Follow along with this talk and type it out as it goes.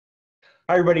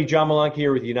Hi, everybody. John Malank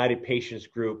here with the United Patients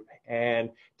Group.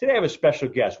 And today I have a special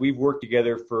guest. We've worked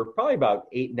together for probably about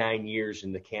 8, 9 years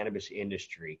in the cannabis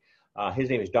industry. His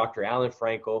name is Dr. Allan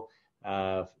Frankel,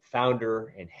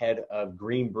 founder and head of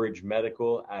Greenbridge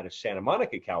Medical out of Santa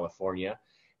Monica, California.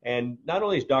 And not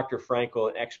only is Dr. Frankel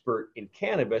an expert in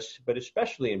cannabis, but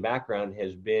especially in background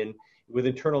has been with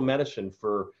internal medicine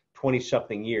for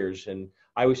 20-something years. And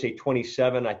I always say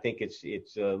 27. I think it's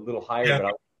a little higher, Yeah. but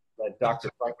I'll let Dr.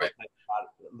 Frankel talk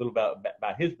a little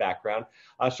about his background.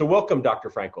 So welcome, Dr.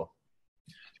 Frankel.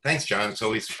 Thanks, John. It's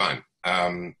always fun.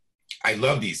 I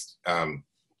love these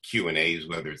Q&As,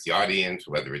 whether it's the audience,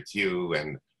 whether it's you.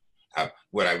 And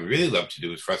what I really love to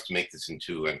do is for us to make this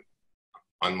into an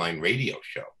online radio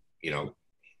show. You know,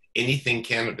 anything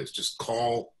cannabis, just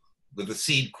call with a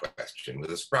seed question,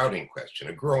 with a sprouting question,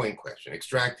 a growing question,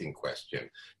 extracting question,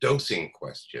 dosing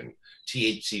question,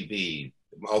 THCV,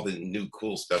 all the new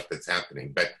cool stuff that's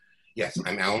happening. But yes,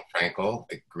 I'm Allan Frankel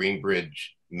at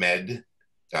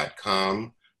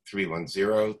greenbridgemed.com,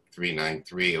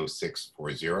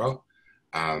 310-393-0640.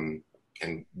 And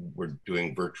we're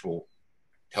doing virtual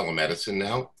telemedicine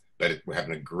now, but we're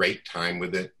having a great time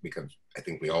with it because I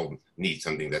think we all need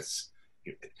something that's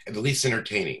at least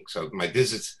entertaining. So my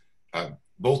visits,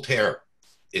 Voltaire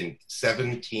in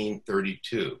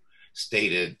 1732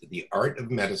 stated, "The art of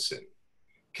medicine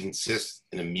consists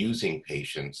in amusing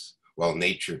patients while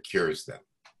nature cures them."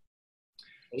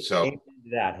 So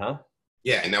That, huh?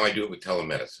 yeah, and now I do it with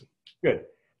telemedicine. Good.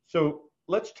 So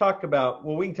let's talk about,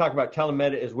 well, we can talk about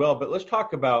telemed as well, but let's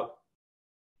talk about,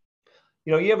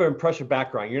 you have an impressive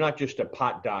background. You're not just a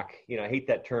pot doc. I hate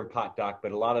that term pot doc,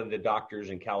 but a lot of the doctors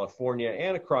in California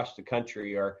and across the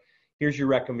country are, here's your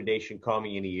recommendation, call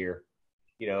me in a year,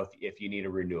 if you need a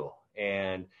renewal.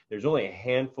 And there's only a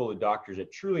handful of doctors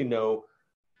that truly know,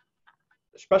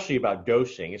 especially about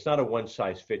dosing. It's not a one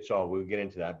size fits all. We'll get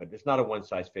into that, but it's not a one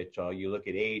size fits all. You look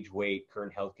at age, weight,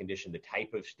 current health condition, the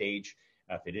type of stage,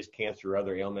 if it is cancer or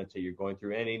other ailments that you're going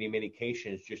through, and any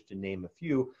medications, just to name a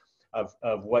few of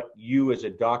what you as a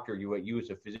doctor, what you as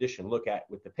a physician look at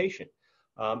with the patient.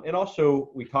 And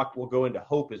also we'll go into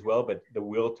hope as well, but the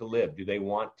will to live. Do they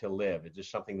want to live? Is this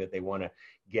something that they want to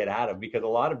get out of? Because a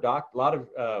lot of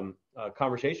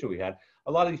conversation we've had,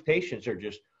 a lot of these patients are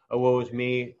just, "Oh, woe is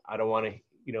me. I don't want to,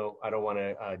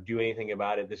 do anything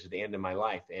about it. This is the end of my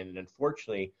life." And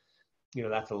unfortunately,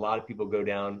 that's a lot of people go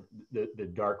down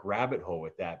the dark rabbit hole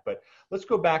with that. But let's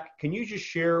go back. Can you just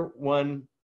share one?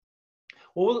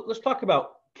 Well, let's talk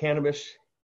about cannabis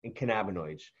and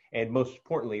cannabinoids, and most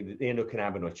importantly, the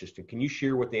endocannabinoid system. Can you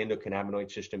share what the endocannabinoid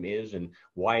system is and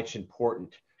why it's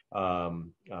important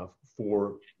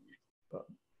for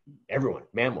everyone,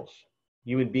 mammals,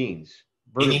 human beings,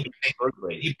 vertebrates?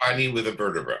 Anybody with a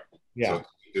vertebra. Yeah. So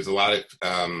there's a lot of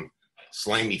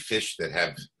slimy fish that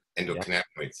have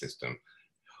endocannabinoid system.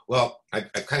 Well,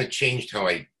 I've kind of changed how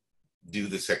I do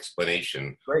this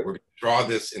explanation. Great. We're going to draw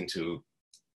this into,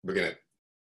 we're going to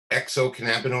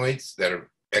exocannabinoids that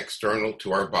are external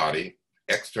to our body,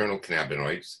 external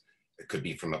cannabinoids. It could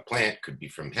be from a plant, could be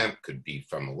from hemp, could be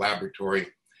from a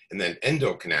laboratory. And then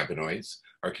endocannabinoids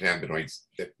are cannabinoids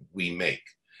that we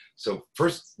make. So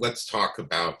first, let's talk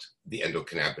about the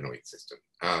endocannabinoid system.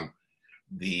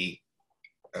 The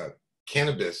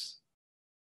cannabis,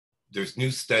 there's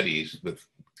new studies with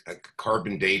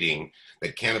carbon dating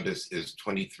that cannabis is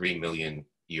 23 million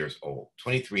years old,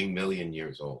 23 million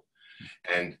years old.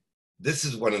 And this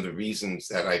is one of the reasons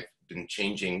that I've been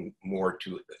changing more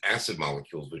to acid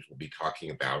molecules, which we'll be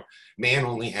talking about. Man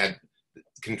only had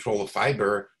control of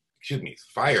fire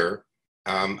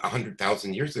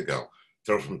 100,000 years ago.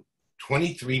 So from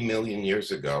 23 million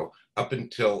years ago up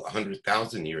until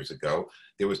 100,000 years ago,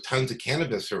 there was tons of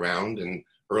cannabis around and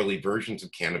early versions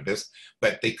of cannabis,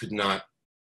 but they could not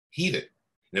heat it.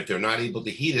 And if they're not able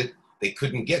to heat it, they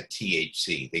couldn't get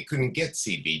THC, they couldn't get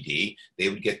CBD, they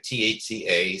would get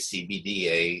THCA,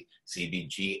 CBDA,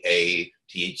 CBGA,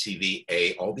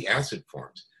 THCVA, all the acid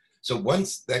forms. So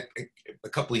once that, a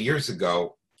couple of years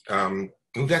ago,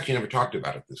 we've actually never talked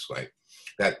about it this way,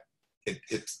 that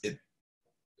this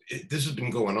has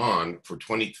been going on for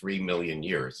 23 million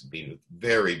years, being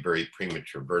very, very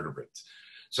premature vertebrates.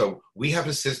 So we have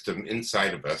a system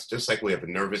inside of us, just like we have a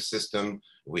nervous system,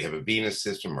 we have a venous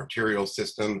system, arterial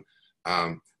system,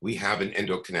 we have an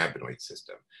endocannabinoid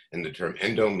system. And the term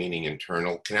endo meaning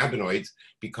internal, cannabinoids,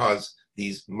 because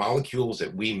these molecules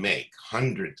that we make,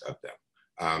 hundreds of them,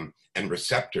 and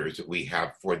receptors that we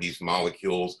have for these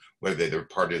molecules, whether they're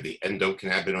part of the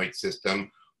endocannabinoid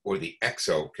system or the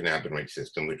exocannabinoid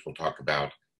system, which we'll talk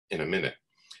about in a minute.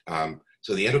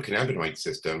 So the endocannabinoid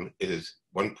system is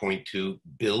 1.2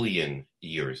 billion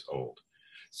years old.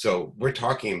 So we're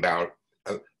talking about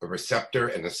a receptor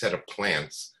and a set of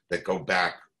plants that go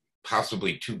back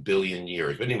possibly 2 billion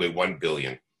years, but anyway, 1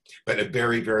 billion, but a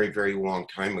very, very, very long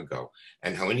time ago.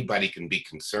 And how anybody can be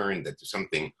concerned that there's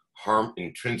something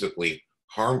intrinsically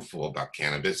harmful about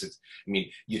cannabis. I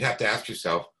mean, you'd have to ask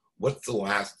yourself, what's the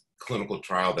last clinical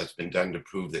trial that's been done to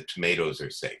prove that tomatoes are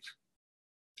safe?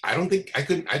 I don't think,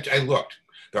 I looked.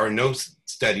 There are no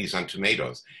studies on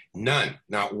tomatoes, none,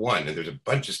 not one. And there's a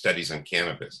bunch of studies on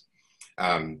cannabis.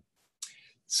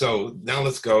 So now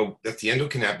let's go, that's the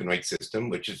endocannabinoid system,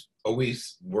 which is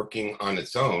always working on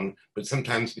its own, but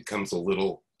sometimes becomes a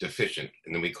little deficient.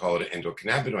 And then we call it an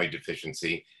endocannabinoid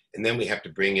deficiency. And then we have to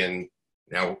bring in,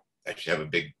 now I should have a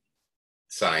big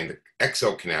sign, the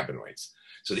exocannabinoids.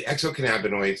 So the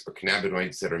exocannabinoids are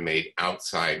cannabinoids that are made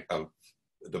outside of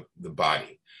the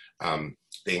body.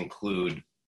 They include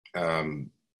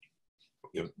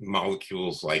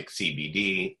molecules like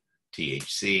CBD,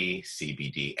 THC,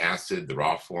 CBD acid, the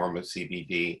raw form of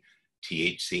CBD,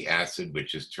 THC acid,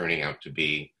 which is turning out to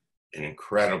be an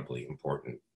incredibly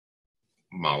important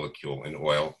molecule in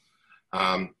oil,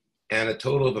 and a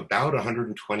total of about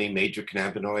 120 major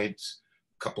cannabinoids,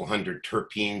 a couple hundred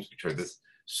terpenes, which are the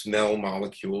smell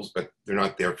molecules, but they're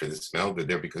not there for the smell. They're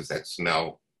there because that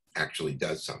smell actually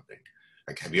does something.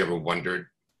 Like, have you ever wondered,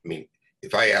 I mean,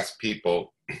 if I ask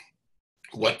people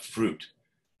what fruit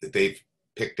that they've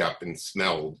picked up and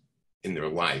smelled in their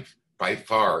life, by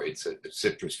far it's a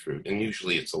citrus fruit, and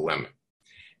usually it's a lemon.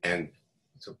 And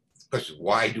so the question is,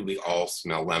 why do we all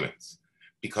smell lemons?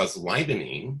 Because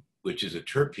limonene, which is a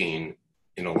terpene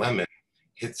in a lemon,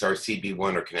 hits our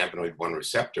CB1 or cannabinoid 1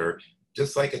 receptor,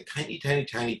 just like a tiny, tiny,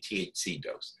 tiny THC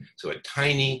dose. So a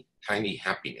tiny, tiny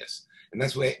happiness. And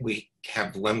that's why we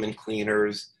have lemon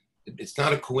cleaners. It's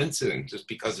not a coincidence, just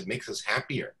because it makes us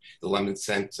happier. The lemon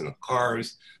scents in the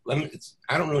cars.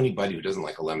 I don't know anybody who doesn't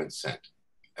like a lemon scent.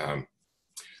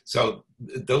 So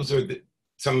those are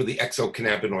some of the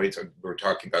exocannabinoids we're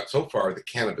talking about so far, the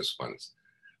cannabis ones.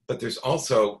 But there's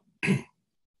also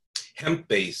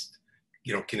hemp-based,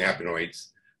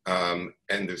 cannabinoids, and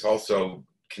there's also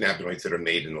cannabinoids that are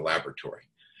made in the laboratory.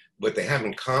 What they have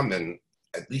in common,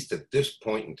 at least at this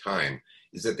point in time,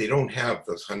 is that they don't have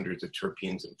those hundreds of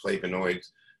terpenes and flavonoids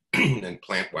and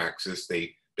plant waxes.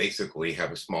 They basically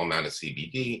have a small amount of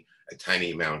CBD, a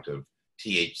tiny amount of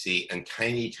THC, and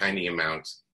tiny, tiny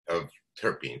amounts of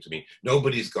terpenes. I mean,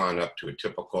 nobody's gone up to a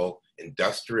typical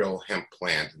industrial hemp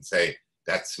plant and say,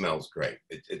 that smells great.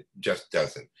 It just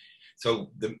doesn't.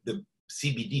 So the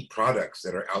CBD products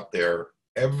that are out there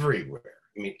everywhere,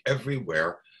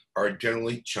 everywhere, are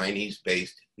generally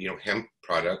Chinese-based, hemp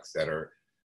products that are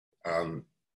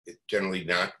generally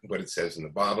not what it says in the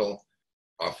bottle,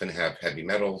 often have heavy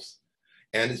metals,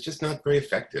 and it's just not very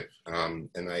effective. And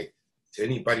to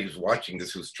anybody who's watching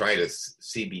this who's tried a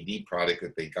CBD product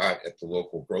that they got at the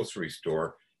local grocery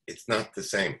store, it's not the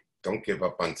same. Don't give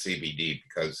up on CBD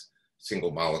because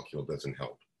single molecule doesn't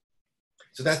help.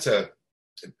 So that's a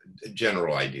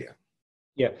general idea.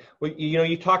 Yeah, well,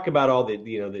 you talk about all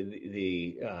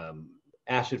the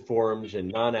acid forms and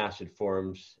non-acid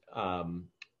forms,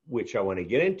 which I want to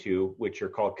get into, which are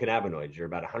called cannabinoids. There are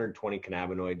about 120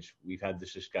 cannabinoids. We've had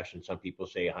this discussion. Some people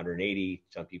say 180,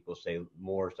 some people say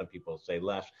more, some people say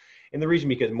less. And the reason,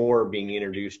 because more are being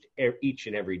introduced each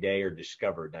and every day, or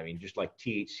discovered. I mean, just like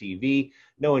THCV,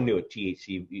 no one knew what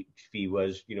THCV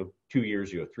was, 2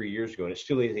 years ago, 3 years ago, and it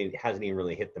still hasn't even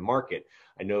really hit the market.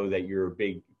 I know that you're a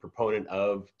big proponent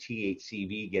of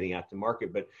THCV getting out to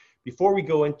market, but before we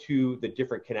go into the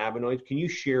different cannabinoids, can you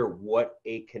share what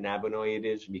a cannabinoid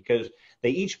is? Because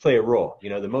they each play a role.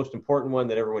 The most important one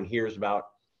that everyone hears about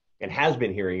and has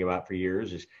been hearing about for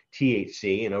years is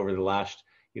THC. And over the last,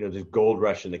 this gold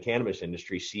rush in the cannabis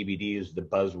industry, CBD is the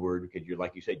buzzword, because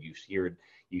like you said, you hear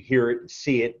it and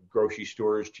see it, grocery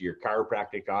stores, to your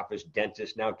chiropractic office,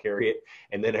 dentists now carry it.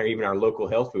 And then even our local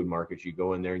health food markets, you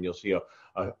go in there and you'll see a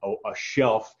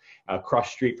shelf across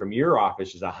the street from your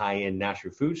office is a high-end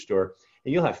natural food store,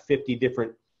 and you'll have 50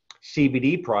 different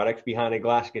CBD products behind a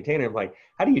glass container. I'm like,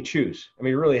 how do you choose? I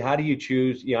mean, really, how do you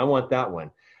choose? I want that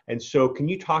one. And so can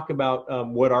you talk about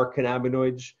what are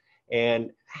cannabinoids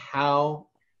and how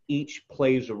each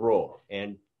plays a role?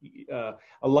 And a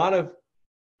lot of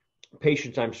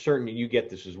patients, I'm certain you get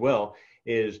this as well,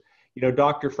 is,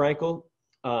 Dr. Frankel,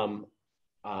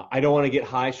 I don't want to get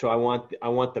high, so I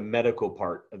want the medical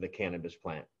part of the cannabis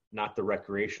plant, not the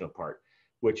recreational part,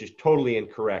 which is totally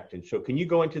incorrect. And so can you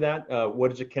go into that?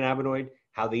 What is a cannabinoid,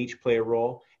 how they each play a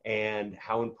role, and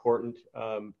how important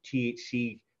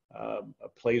THC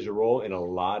plays a role in a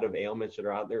lot of ailments that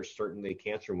are out there, certainly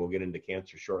cancer, and we'll get into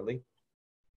cancer shortly.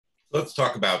 Let's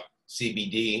talk about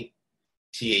CBD,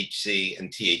 THC, and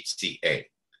THCA,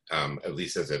 at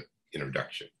least as an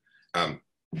introduction.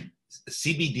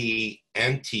 CBD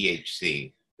and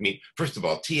THC, I mean, first of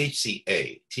all,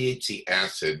 THCA, THC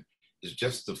acid, is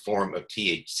just the form of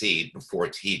THC before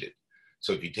it's heated.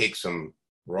 So if you take some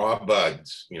raw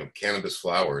buds, cannabis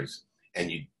flowers,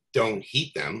 and you don't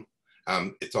heat them,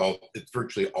 it's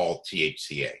virtually all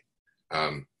THCA.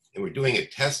 And we're doing a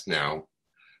test now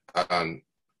on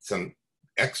some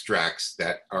extracts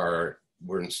that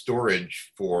were in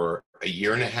storage for a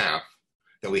year and a half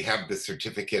that we have the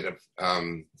certificate of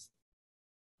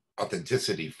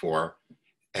authenticity for,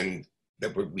 and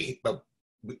that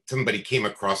somebody came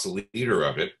across a liter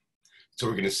of it. So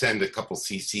we're going to send a couple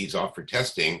cc's off for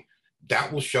testing.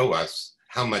 That will show us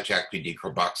how much actually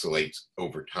decarboxylates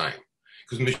over time.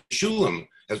 Because Meshulam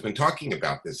has been talking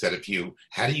about this, that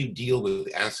how do you deal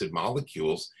with acid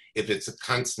molecules if it's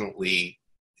constantly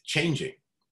changing?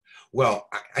 Well,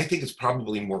 I think it's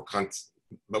probably more constant,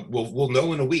 but we'll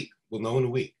know in a week. We'll know in a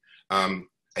week. I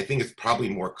think it's probably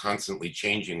more constantly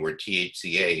changing, where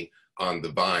THCA on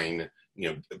the vine,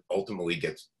 ultimately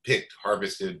gets picked,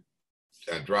 harvested,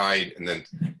 dried, and then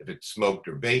if it's smoked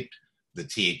or baked, the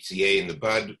THCA in the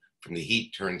bud from the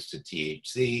heat turns to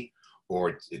THC,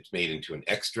 or it's made into an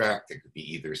extract. It could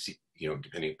be either,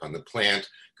 depending upon the plant,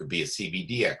 could be a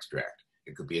CBD extract.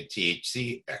 It could be a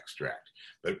THC extract.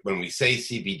 But when we say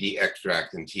CBD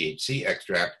extract and THC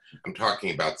extract, I'm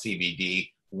talking about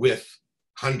CBD with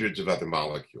hundreds of other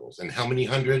molecules. And how many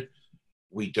hundred?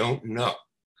 We don't know.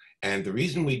 And the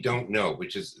reason we don't know, I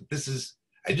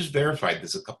just verified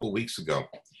this a couple of weeks ago.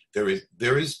 There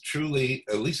is truly,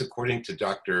 at least according to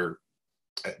Dr.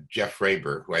 Jeff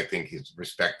Raber, who I think is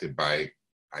respected by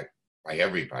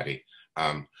everybody,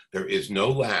 there is no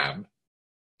lab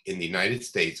in the United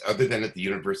States, other than at the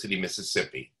University of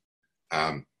Mississippi,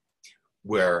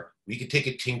 where we could take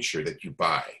a tincture that you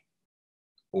buy,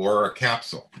 or a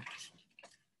capsule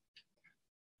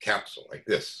like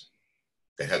this,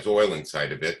 that has oil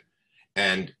inside of it,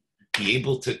 and be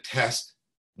able to test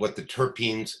what the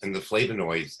terpenes and the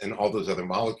flavonoids and all those other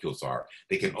molecules are.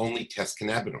 They can only test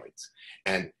cannabinoids.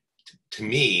 And to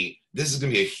me, this is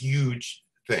going to be a huge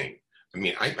thing. I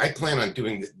mean, I plan on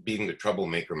being the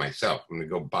troublemaker myself. I'm going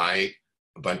to go buy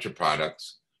a bunch of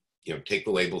products, take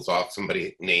the labels off,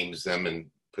 somebody names them and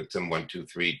puts them 1, 2,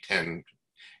 3, 10,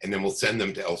 and then we'll send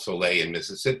them to El Soleil in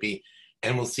Mississippi,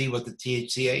 and we'll see what the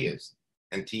THCA is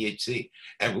and THC,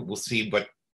 and we'll see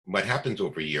what happens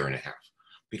over a year and a half.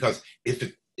 Because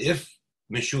if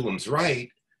Meshulam's right,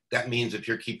 that means if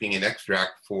you're keeping an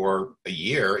extract for a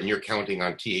year and you're counting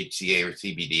on THCA or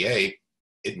CBDA,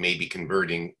 it may be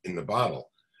converting in the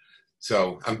bottle.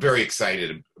 So I'm very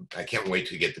excited. I can't wait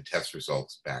to get the test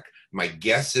results back. My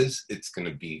guess is it's going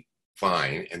to be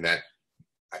fine, and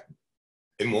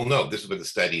we'll know, this is what the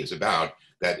study is about,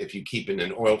 that if you keep it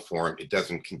in oil form, it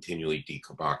doesn't continually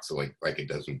decarboxylate like it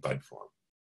does in bud form.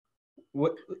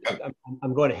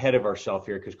 I'm going ahead of ourselves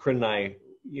here, because Corinne and I,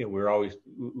 we're always,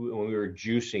 when we were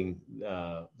juicing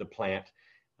the plant,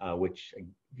 which,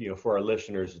 for our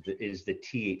listeners is the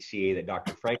THCA that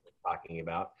Dr. Frankel is talking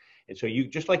about. And so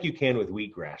just like you can with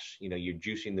wheatgrass, you're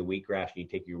juicing the wheatgrass and you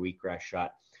take your wheatgrass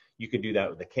shot, you can do that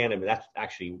with the cannabis. That's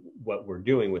actually what we're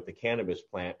doing with the cannabis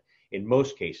plant in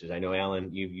most cases. I know,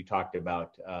 Allan, you talked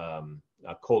about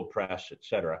cold press, et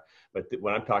cetera. But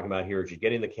what I'm talking about here is you're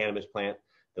getting the cannabis plant,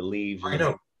 the leaves. I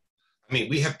know. I mean,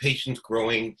 we have patients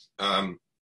growing.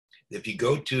 If you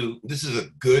go to, this is a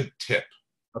good tip.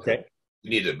 Okay. You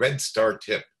need a Red Star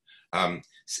tip.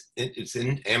 It's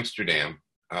in Amsterdam,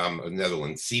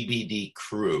 Netherlands,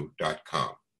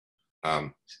 cbdcrew.com.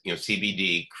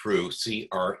 CBD Crew,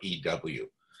 CREW.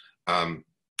 I'm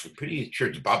pretty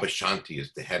sure Baba Shanti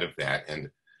is the head of that.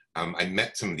 And I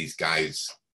met some of these guys,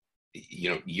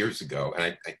 years ago,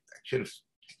 and I just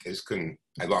couldn't,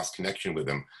 I lost connection with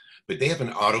them. But they have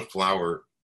an autoflower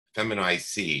feminized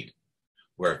seed,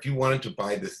 where if you wanted to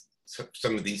buy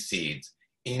some of these seeds,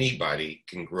 anybody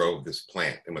can grow this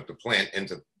plant. And what the plant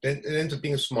ends up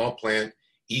being a small plant,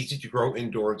 easy to grow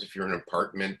indoors if you're in an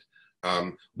apartment.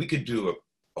 We could do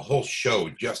a whole show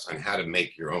just on how to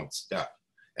make your own stuff.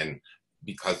 And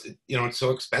because it's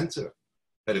so expensive.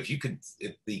 But if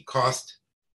the cost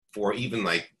for even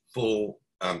like full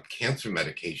cancer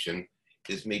medication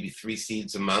is maybe 3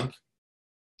 seeds a month,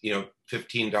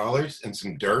 $15 and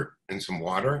some dirt and some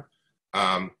water,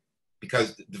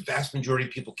 because the vast majority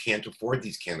of people can't afford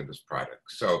these cannabis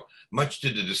products. So much to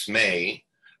the dismay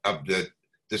of the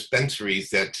dispensaries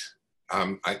that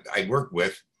I work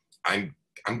with, I'm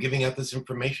giving out this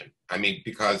information. I mean,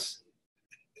 because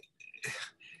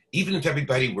even if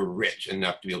everybody were rich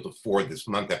enough to be able to afford this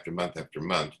month after month after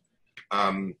month,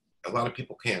 a lot of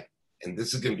people can't. And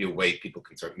this is going to be a way people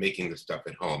can start making this stuff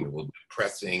at home. It will be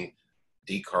pressing,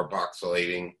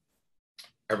 decarboxylating,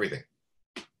 everything.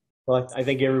 Well, I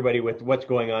think everybody, with what's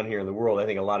going on here in the world, I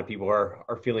think a lot of people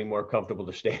are feeling more comfortable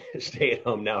to stay at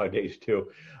home nowadays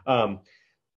too. Well,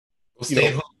 stay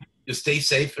at home, just stay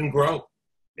safe and grow.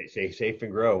 Stay safe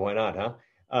and grow. Why not, huh?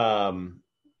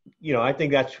 I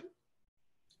think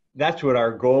that's what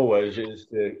our goal was, is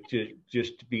to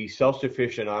just be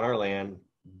self-sufficient on our land,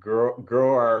 grow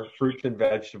our fruits and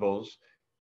vegetables,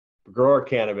 grow our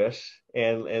cannabis,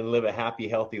 and live a happy,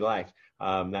 healthy life.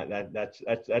 That's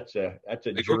a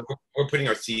journey. We're putting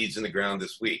our seeds in the ground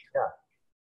this week. Yeah.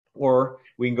 Or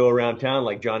we can go around town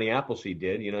like Johnny Appleseed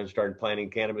did, and started planting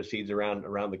cannabis seeds around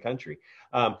the country.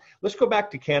 Let's go back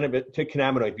to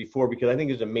cannabinoids before, because I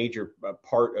think it's a major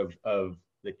part of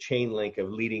the chain link of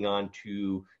leading on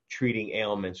to treating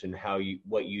ailments, and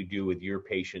what you do with your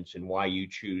patients, and why you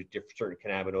choose certain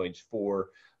cannabinoids for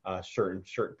certain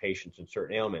patients and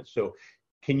certain ailments. So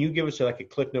can you give us like a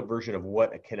clip note version of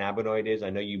what a cannabinoid is? I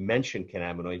know you mentioned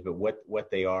cannabinoids, but what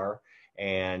they are,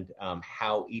 and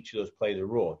how each of those plays a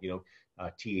role.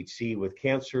 THC with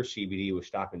cancer, CBD with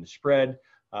stopping the spread,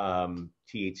 THCA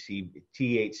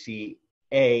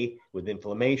with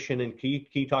inflammation. And can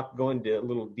you go into a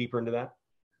little deeper into that?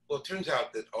 Well, it turns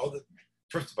out that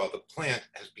first of all, the plant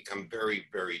has become very,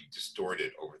 very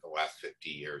distorted over the last 50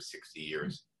 years, 60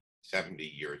 years, 70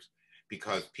 years,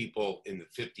 because people in the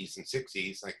 50s and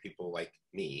 60s, like people like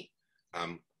me,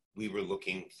 we were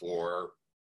looking for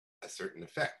a certain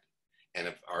effect. And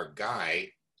if our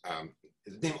guy,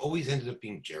 his name always ended up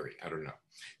being Jerry, I don't know,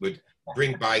 would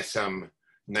bring by some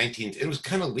it was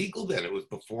kind of legal then. It was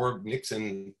before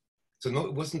Nixon. So no,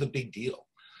 it wasn't a big deal.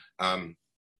 And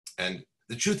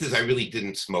the truth is, I really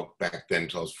didn't smoke back then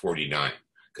until I was 49,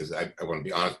 because I want to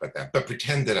be honest about that, but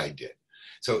pretend that I did.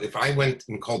 So if I went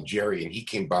and called Jerry and he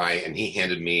came by and he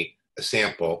handed me a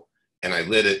sample and I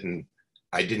lit it and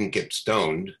I didn't get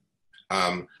stoned,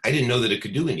 I didn't know that it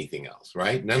could do anything else,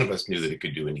 right? None of us knew that it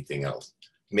could do anything else.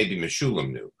 Maybe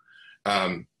Meshulam knew.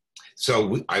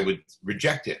 So I would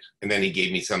reject it. And then he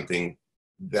gave me something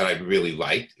that I really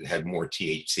liked. It had more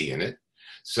THC in it.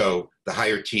 So the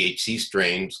higher THC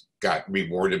strains got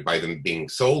rewarded by them being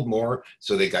sold more,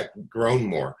 so they got grown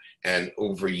more. And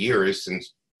over years,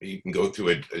 since you can go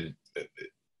through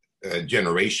a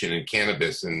generation in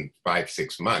cannabis in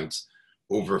 5-6 months,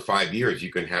 over 5 years,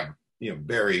 you can have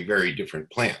very, very different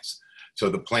plants. So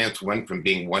the plants went from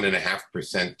being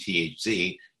 1.5%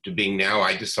 THC to being now,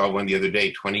 I just saw one the other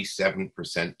day, 27%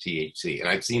 THC, and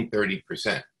I've seen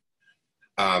 30%.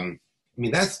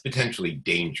 That's potentially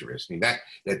dangerous. That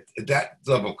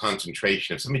level of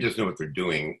concentration, if somebody doesn't know what they're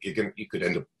doing, you could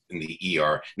end up in the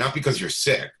ER, not because you're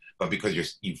sick, but because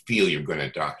you feel you're going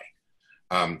to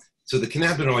die. So the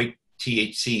cannabinoid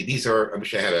THC, these are, I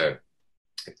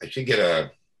should get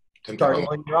a chart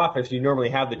in your office. You normally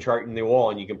have the chart in the wall,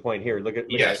 and you can point here. Look at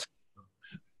yes.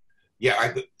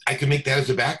 Yeah, I could make that as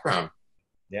a background.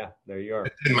 Yeah, there you are.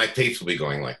 And my face will be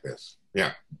going like this.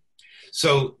 Yeah.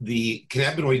 So the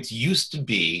cannabinoids used to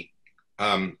be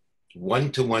 1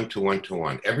 to 1 to 1 to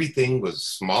 1. Everything was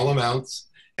small amounts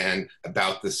and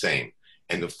about the same.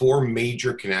 And the 4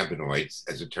 major cannabinoids,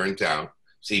 as it turns out,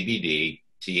 CBD,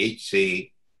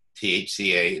 THC,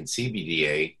 THCA, and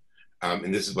CBDA,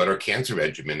 and this is what our cancer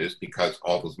regimen is, because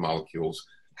all those molecules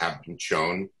have been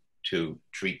shown to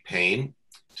treat pain,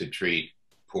 to treat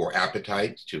poor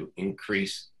appetite, to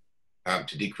decrease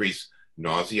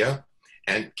nausea,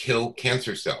 and kill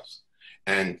cancer cells.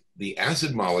 And the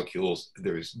acid molecules,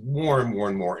 there's more and more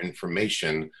and more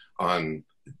information on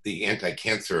the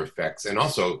anti-cancer effects, and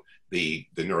also the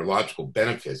neurological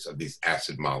benefits of these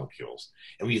acid molecules.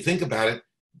 And when you think about it,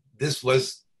 this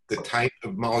was the type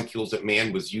of molecules that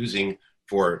man was using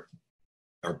for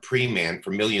pre-man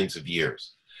for millions of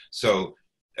years. So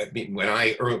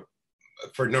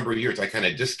for a number of years, I kind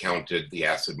of discounted the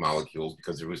acid molecules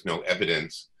because there was no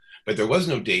evidence, but there was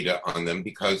no data on them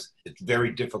because it's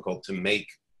very difficult to make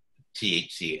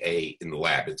THCA in the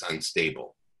lab. It's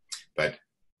unstable. But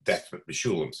that's what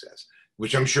Meshulam says,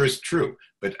 which I'm sure is true,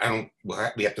 but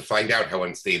we have to find out how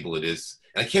unstable it is.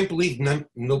 And I can't believe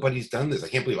nobody's done this. I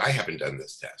can't believe I haven't done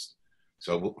this test.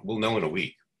 So we'll know in a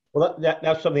week. Well,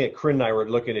 that's something that Corinne and I were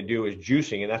looking to do, is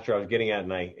juicing, and that's what I was getting at,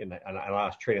 and I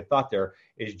lost train of thought there,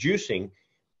 is juicing.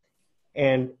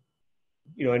 And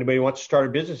anybody wants to start a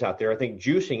business out there, I think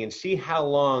juicing, and see how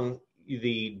long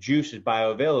the juice is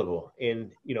bioavailable.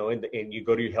 And you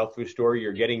go to your health food store,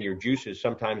 you're getting your juices.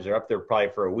 Sometimes they're up there probably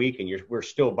for a week, and we're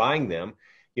still buying them.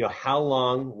 how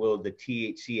long will the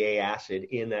THCA acid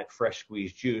in that fresh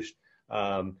squeezed juice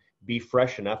be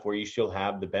fresh enough where you still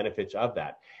have the benefits of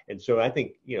that? And so I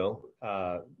think,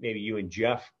 maybe you and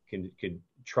Jeff could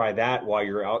try that while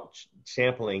you're out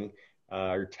sampling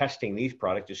or testing these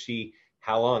products to see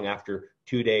how long, after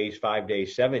 2 days, 5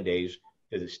 days, 7 days,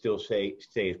 does it still stay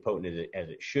as potent as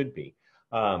it should be.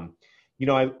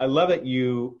 I love that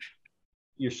you're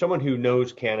someone who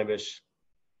knows cannabis.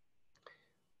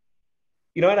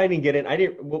 You know what? I didn't get in.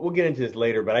 We'll get into this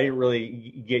later, but I didn't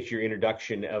really get your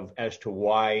introduction as to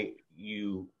why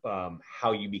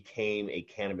how you became a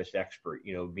cannabis expert.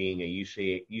 Being a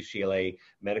UCLA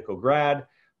medical grad,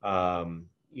 and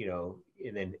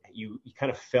then you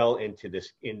kind of fell into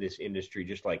this industry,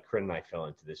 just like Corinne and I fell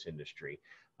into this industry.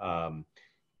 I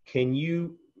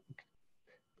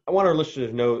want our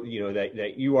listeners to know,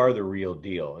 that you are the real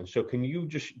deal. And so can you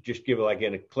just give,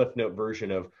 again, a Cliff Note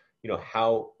version of,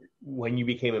 how, when you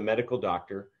became a medical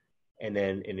doctor and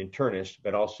then an internist,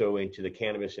 but also into the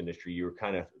cannabis industry, you were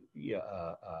kind of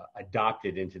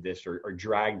adopted into this or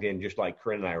dragged in, just like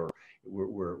Corinne and I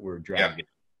were dragged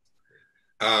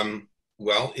in.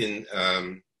 Well, in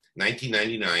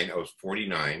 1999, I was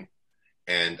 49,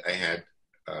 and I had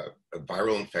a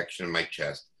viral infection in my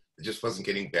chest. It just wasn't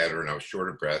getting better, and I was short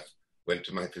of breath. Went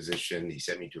to my physician. He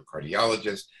sent me to a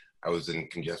cardiologist. I was in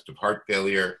congestive heart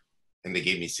failure, and they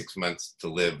gave me 6 months to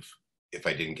live if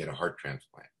I didn't get a heart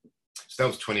transplant. So that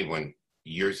was 21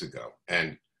 years ago.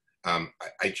 And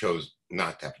I chose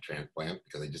not to have a transplant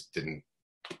because I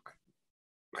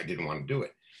didn't want to do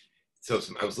it. So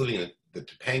I was living in the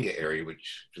Topanga area,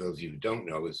 which, for those of you who don't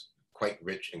know, is quite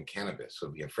rich in cannabis. So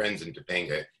if you have friends in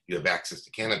Topanga, you have access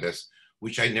to cannabis,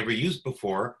 which I never used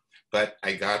before, but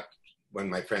I got, when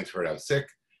my friends heard I was sick,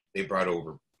 they brought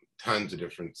over tons of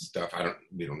different stuff.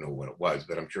 We don't know what it was,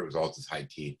 but I'm sure it was all this high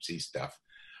THC stuff.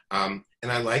 And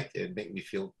I liked it. It made me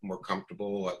feel more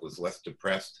comfortable. I was less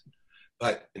depressed.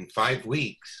 But in 5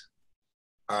 weeks,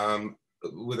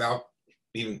 without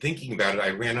even thinking about it, I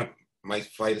ran up my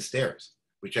flight of stairs,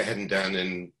 which I hadn't done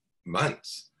in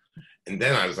months. And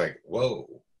then I was like,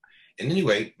 whoa. And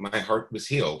anyway, my heart was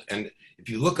healed. And if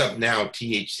you look up now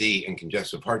THC and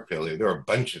congestive heart failure, there are a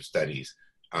bunch of studies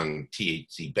on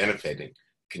THC benefiting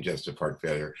congestive heart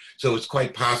failure. So it's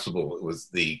quite possible it was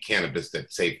the cannabis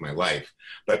that saved my life.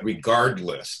 But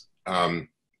regardless,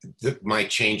 my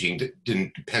changing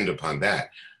didn't depend upon that.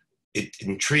 It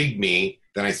intrigued me.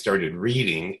 Then I started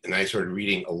reading, and I started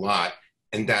reading a lot,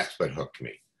 and that's what hooked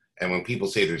me. And when people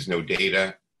say there's no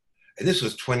data, and this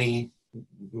was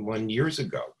 21 years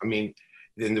ago. I mean,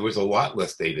 then there was a lot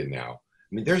less data now.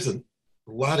 I mean, there's a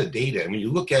lot of data. And when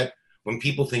you look at, when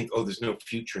people think, oh, there's no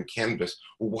future in cannabis,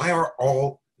 well, why are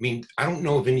I don't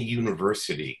know of any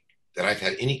university that I've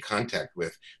had any contact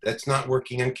with that's not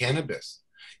working on cannabis.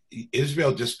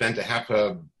 Israel just spent I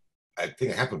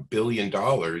think $500 million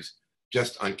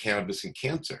just on cannabis and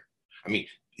cancer. I mean,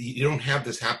 you don't have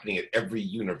this happening at every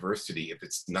university if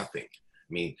it's nothing.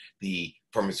 I mean, the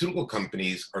pharmaceutical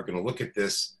companies are going to look at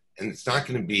this, and it's not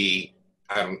going to be,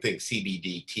 I don't think,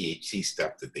 CBD, THC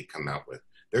stuff that they come out with.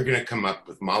 They're going to come up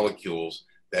with molecules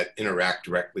that interact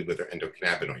directly with their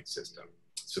endocannabinoid system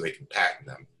so they can patent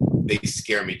them. They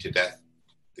scare me to death.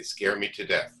 They scare me to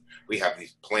death. We have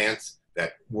these plants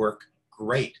that work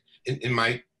great.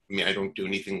 I don't do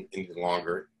anything any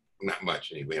longer, not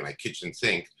much anyway, in my kitchen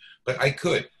sink, but I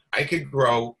could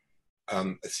grow a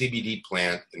CBD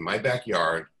plant in my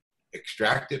backyard,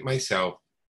 extract it myself,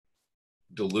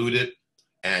 dilute it,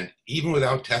 and even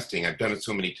without testing, I've done it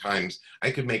so many times,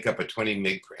 I could make up a 20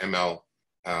 mg per ml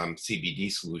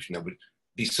CBD solution that would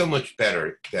be so much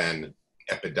better than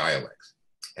Epidiolex.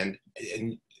 And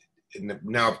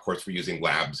now, of course, we're using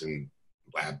labs and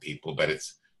lab people, but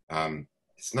it's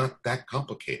not that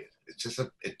complicated. It's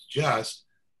just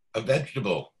a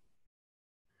vegetable.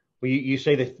 Well, you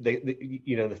say that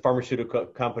the pharmaceutical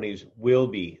companies will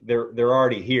be, they're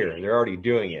already here, they're already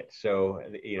doing it. So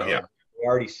we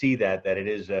already see that it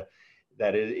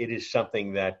is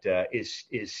something that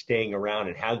is staying around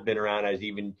and has been around, as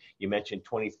even you mentioned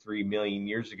 23 million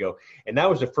years ago. And that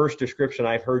was the first description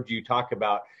I've heard you talk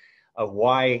about of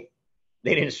why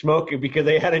they didn't smoke it, because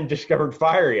they hadn't discovered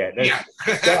fire yet.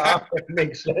 That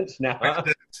makes sense now. I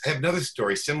have another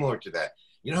story similar to that.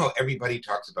 You know how everybody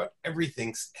talks about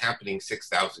everything happening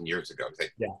 6,000 years ago? It's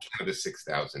like Cannabis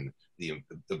 6,000, the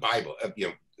Bible,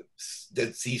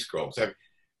 Dead Sea Scrolls.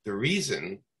 The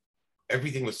reason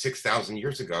everything was 6,000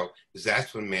 years ago is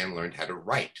that's when man learned how to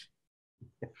write.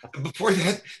 Before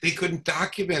that, they couldn't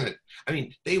document it. I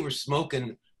mean, they were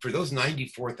smoking for those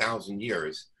 94,000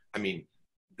 years. I mean,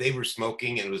 they were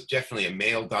smoking, and it was definitely a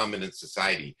male-dominant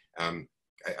society.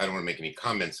 I don't want to make any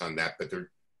comments on that, but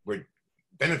there were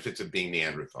benefits of being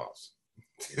Neanderthals.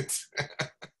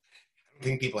 I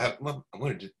think people have, well, I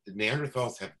wonder, did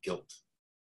Neanderthals have guilt?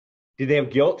 Did they have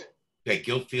guilt? They had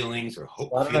guilt feelings or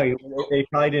hope Well, I don't feelings? know. They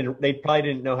probably didn't. They probably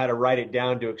didn't know how to write it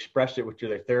down to express it to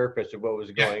their therapist of what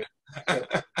was going.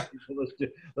 So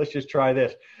let's just try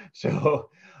this.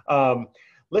 So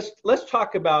let's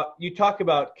talk about. You talked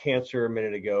about cancer a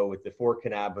minute ago with the 4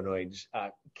 cannabinoids.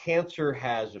 Cancer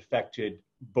has affected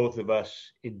both of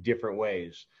us in different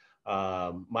ways.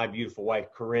 My beautiful wife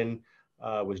Corinne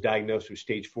was diagnosed with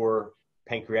stage 4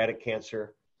 pancreatic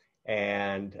cancer,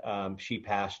 and she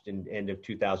passed in end of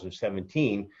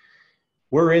 2017.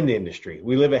 We're in the industry.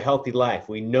 We live a healthy life.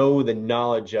 We know the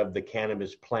knowledge of the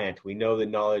cannabis plant. We know the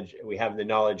knowledge. We have the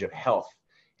knowledge of health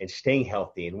and staying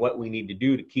healthy and what we need to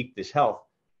do to keep this health.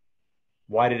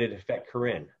 Why did it affect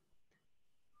Corinne?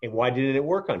 And why didn't it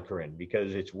work on Corinne?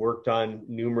 Because it's worked on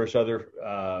numerous other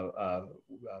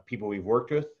people we've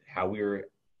worked with. How we were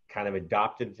kind of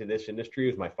adopted to this industry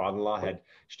was my father-in-law had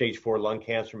stage 4 lung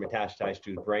cancer metastasized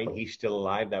to his brain. He's still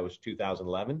alive. That was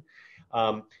 2011.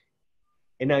 And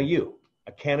now you,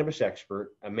 a cannabis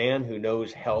expert, a man who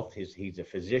knows health. He's a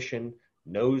physician,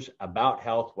 knows about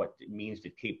health, what it means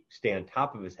to stay on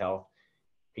top of his health.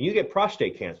 And you get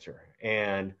prostate cancer.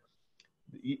 And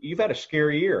you've had a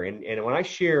scary year. And when I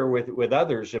share with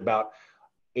others about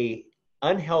a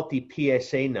unhealthy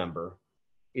PSA number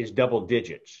is double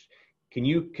digits. Can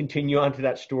you continue on to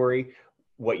that story,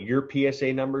 what your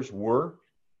PSA numbers were?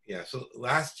 Yeah, so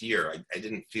last year I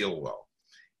didn't feel well.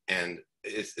 And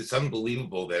it's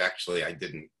unbelievable that actually I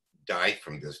didn't die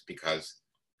from this because,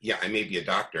 yeah, I may be a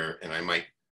doctor and I might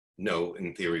know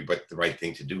in theory what the right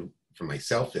thing to do for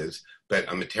myself is, but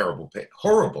I'm a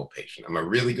horrible patient. I'm a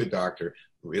really good doctor,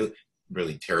 really,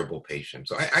 really terrible patient.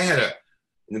 So I had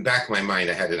in the back of my mind,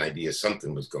 I had an idea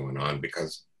something was going on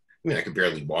because, I mean, I could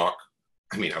barely walk.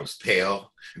 I mean, I was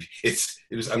pale. It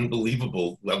was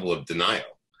unbelievable level of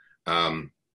denial. And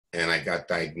I got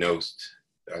diagnosed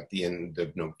at the end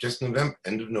of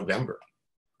November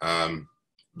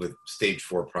with stage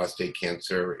 4 prostate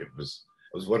cancer. I was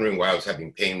wondering why I was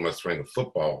having pain when I was throwing a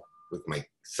football with my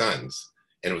sons.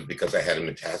 And it was because I had a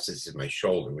metastasis in my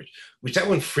shoulder, which that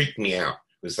one freaked me out.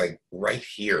 It was like right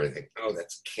here. I think, oh,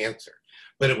 that's cancer.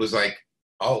 But it was like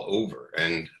all over.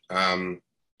 And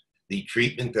the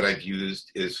treatment that I've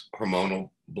used is hormonal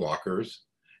blockers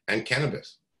and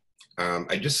cannabis.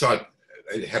 I just saw it.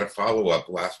 I had a follow-up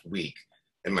last week,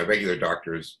 and my regular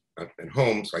doctor is at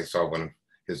home, so I saw one of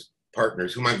his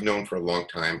partners, whom I've known for a long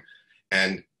time,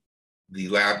 and the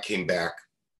lab came back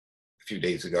a few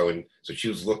days ago, and so she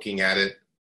was looking at it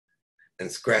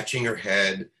and scratching her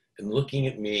head and looking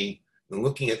at me and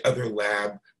looking at other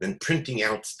lab, then printing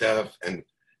out stuff, and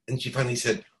she finally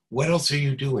said, "What else are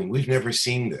you doing? We've never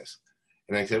seen this."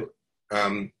 And I said,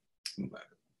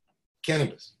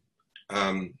 "Cannabis."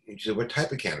 And she said, "What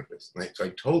type of cannabis?" And so I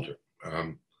told her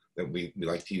that we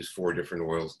like to use 4 different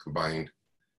oils combined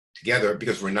together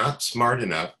because we're not smart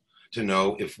enough to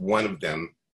know if one of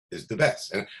them is the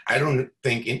best. And I don't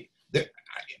think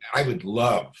I would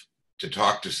love to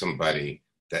talk to somebody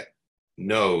that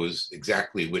knows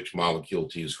exactly which molecule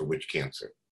to use for which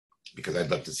cancer, because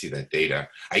I'd love to see that data.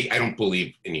 I don't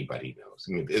believe anybody knows.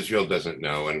 I mean, Israel doesn't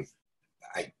know, and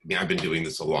I've been doing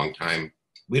this a long time.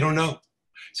 We don't know.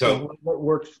 So what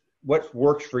works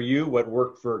for you, what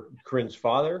worked for Corinne's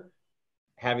father,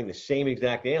 having the same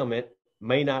exact ailment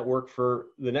may not work for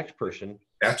the next person.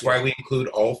 That's why we include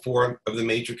all 4 of the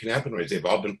major cannabinoids. They've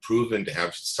all been proven to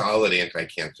have solid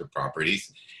anti-cancer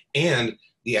properties. And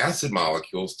the acid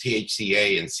molecules,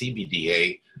 THCA and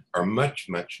CBDA, are much,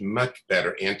 much, much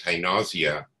better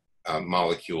anti-nausea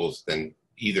molecules than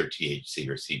either THC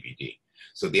or CBD.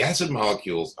 So the acid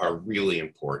molecules are really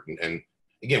important. And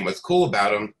again, what's cool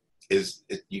about them is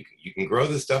you can grow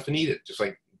this stuff and eat it, just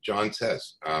like John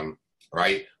says.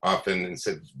 Right? Often,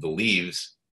 instead of the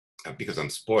leaves, because I'm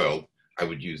spoiled, I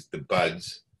would use the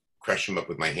buds, crush them up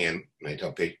with my hand, and I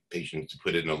tell patients to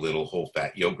put it in a little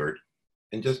whole-fat yogurt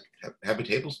and just have a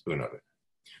tablespoon of it.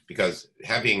 Because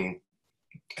having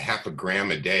half a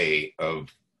gram a day of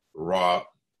raw, I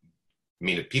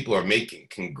mean, if people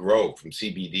can grow from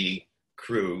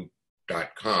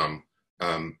CBDcrew.com,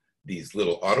 these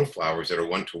little autoflowers that are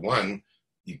 1-to-1,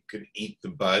 you could eat the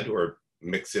bud or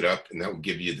mix it up, and that will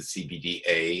give you the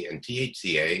CBDA and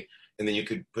THCA, and then you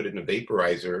could put it in a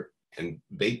vaporizer and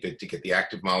vape it to get the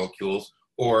active molecules,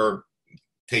 or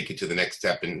take it to the next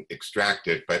step and extract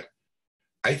it. But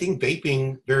I think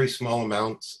vaping very small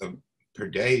amounts per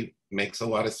day makes a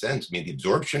lot of sense. I mean, the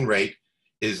absorption rate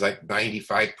is like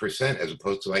 95% as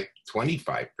opposed to like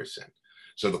 25%.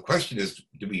 So the question is,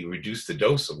 do we reduce the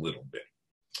dose a little bit?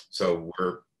 So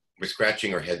we're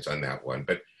scratching our heads on that one,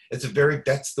 but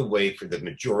that's the way for the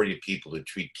majority of people to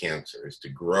treat cancer, is to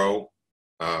grow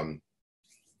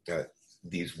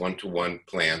these one-to-one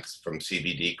plants from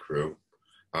CBD crew,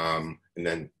 and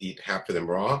then eat half of them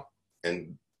raw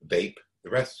and vape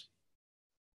the rest.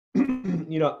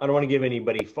 You know, I don't want to give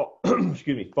anybody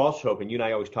false hope, and you and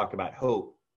I always talk about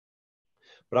hope,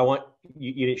 but I want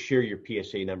you didn't share your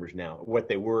PSA numbers now, what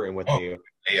they were and what they are.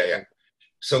 Yeah.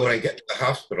 So when I get to the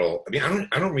hospital, I mean,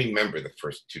 I don't remember the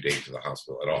first 2 days of the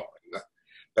hospital at all,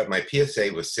 but my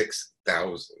PSA was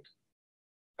 6,000.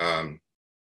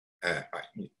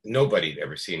 Nobody had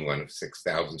ever seen one of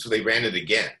 6,000, so they ran it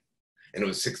again, and it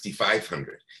was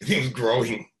 6,500. It was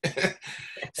growing.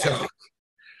 So,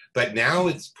 but now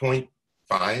it's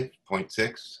 0.5,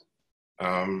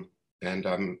 0.6, and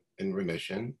I'm in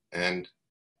remission, and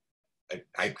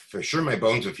I for sure my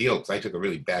bones have healed, because I took a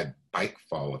really bad bike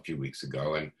fall a few weeks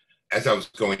ago, and as I was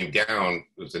going down,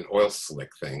 it was an oil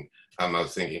slick thing. I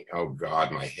was thinking, oh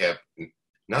God, my hip.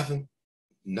 Nothing.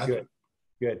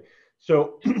 Good.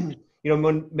 So, you know,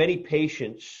 when many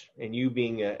patients, and you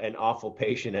being an awful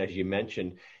patient, as you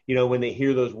mentioned, you know, when they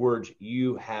hear those words,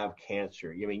 you have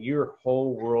cancer, I mean, your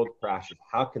whole world crashes.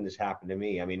 How can this happen to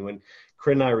me? I mean, when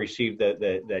Corinne and I received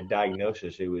the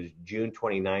diagnosis, it was June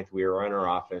 29th. We were in our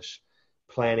office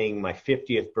planning my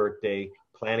 50th birthday,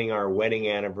 planning our wedding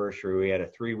anniversary. We had a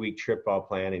 3-week trip all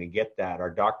planned, and to get that, our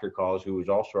doctor calls, who was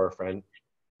also our friend,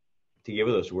 to give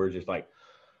us those words. It's like,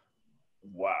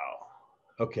 wow.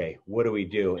 Okay, what do we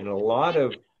do? And a lot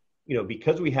of, you know,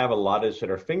 because we have a lot of this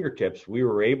at our fingertips, we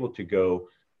were able to go,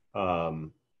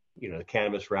 you know, the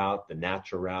cannabis route, the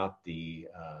natural route, the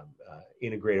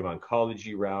integrative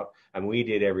oncology route. And we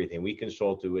did everything. We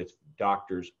consulted with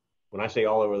doctors, when I say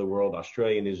all over the world,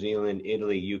 Australia, New Zealand,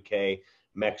 Italy, UK,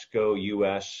 Mexico,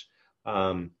 US,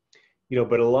 you know,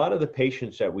 but a lot of the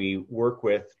patients that we work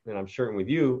with, and I'm certain with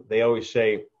you, they always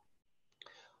say,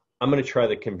 I'm going to try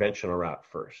the conventional route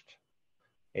first.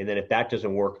 And then if that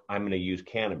doesn't work, I'm going to use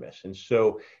cannabis. And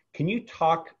so can you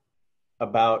talk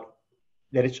about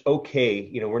that? It's okay.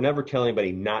 You know, we're never telling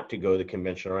anybody not to go the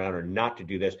conventional route or not to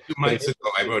do this. 2 months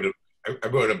ago, I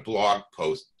wrote a blog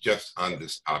post just on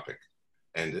this topic.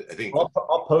 And I think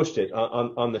I'll post it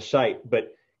on the site,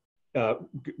 but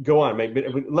go on,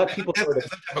 but let people I'd love to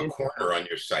have a corner on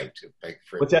your site.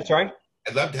 What's that, sorry?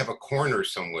 I'd love to have a corner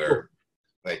somewhere,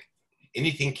 like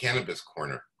anything cannabis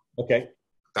corner. Okay.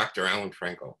 Dr. Allan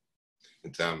Frankel.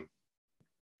 It's that'd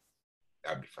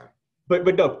be fine.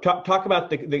 But no, talk about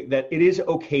that it is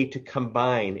okay to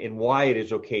combine, and why it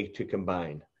is okay to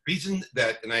combine. Reason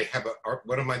that, and I have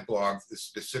one of my blogs is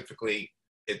specifically,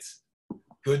 it's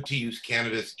good to use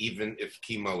cannabis even if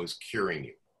chemo is curing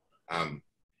you.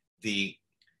 The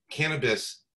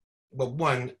cannabis, well,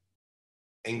 one,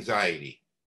 anxiety,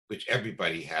 which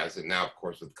everybody has, and now of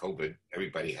course with COVID,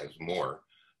 everybody has more.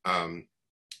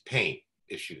 Pain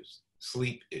issues,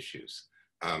 sleep issues,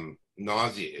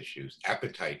 nausea issues,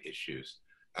 appetite issues.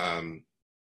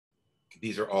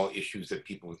 These are all issues that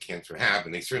people with cancer have,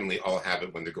 and they certainly all have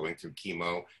it when they're going through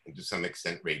chemo and to some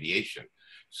extent radiation.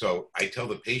 So I tell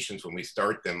the patients when we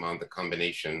start them on the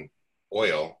combination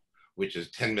oil, which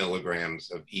is 10 milligrams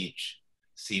of each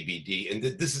CBD, and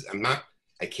this is,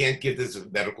 I can't give this a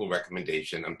medical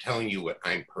recommendation. I'm telling you what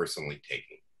I'm personally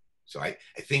taking. So I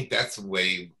think that's the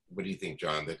way. What do you think,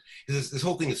 John? That this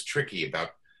whole thing is tricky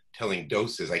about telling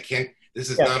doses. This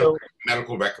is not a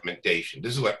medical recommendation.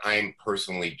 This is what I'm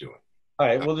personally doing. All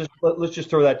right, well, let's just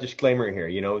throw that disclaimer here.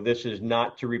 You know, this is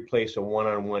not to replace a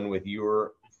one-on-one with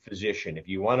your physician. If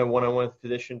you want a one-on-one with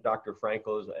physician, Dr.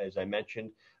 Frankel, as I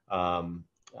mentioned,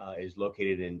 is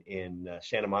located in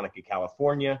Santa Monica,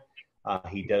 California.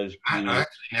 He does. Actually,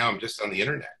 now I'm just on the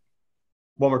internet.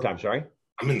 One more time, sorry.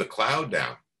 I'm in the cloud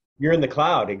now. You're in the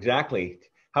cloud, exactly.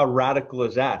 How radical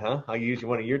is that, huh? I'll use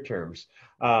one of your terms.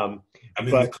 I'm in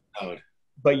the cloud.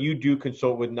 But you do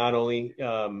consult with not only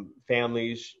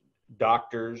families,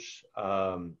 doctors,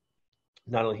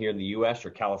 not only here in the U.S.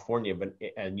 or California, but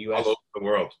in U.S. all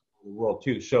over the world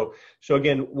too. So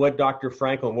again, what Dr.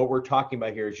 Frankel and what we're talking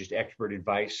about here is just expert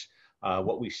advice,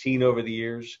 what we've seen over the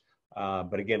years.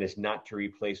 But again, it's not to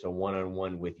replace a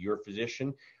one-on-one with your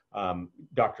physician.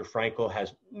 Dr. Frankel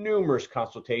has numerous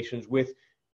consultations with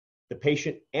the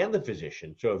patient and the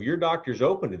physician. So if your doctor's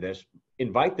open to this,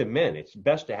 invite them in. It's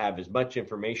best to have as much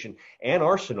information and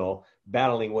arsenal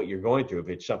battling what you're going through if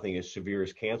it's something as severe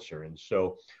as cancer. And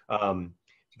so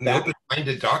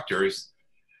open-minded doctors,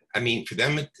 I mean, for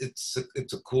them, it's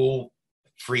a cool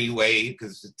free way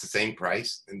because it's the same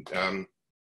price. And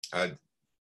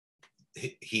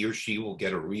he or she will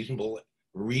get a reasonable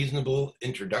reasonable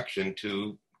introduction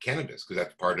to cannabis, because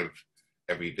that's part of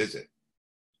every visit.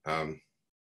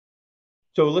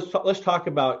 So let's talk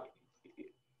about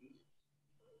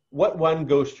what one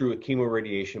goes through with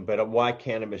chemoradiation, but why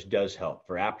cannabis does help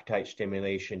for appetite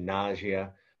stimulation,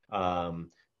 nausea,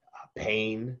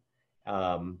 pain,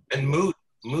 and mood.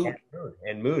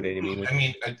 And mood. I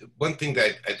mean, one thing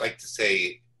that I'd like to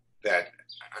say that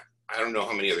I don't know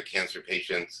how many other cancer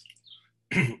patients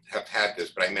have had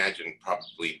this, but I imagine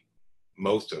probably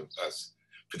most of us,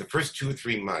 for the first 2 or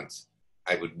 3 months,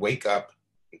 I would wake up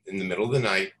in the middle of the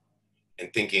night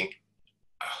and thinking,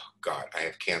 oh God, I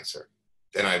have cancer.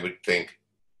 Then I would think,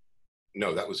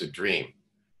 no, that was a dream.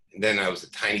 And then I was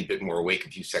a tiny bit more awake a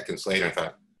few seconds later. I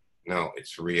thought, no,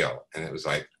 it's real. And it was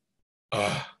like,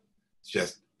 it's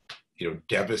just,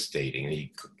 devastating. And you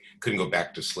couldn't go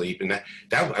back to sleep. And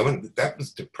that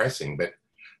was depressing. But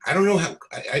I don't know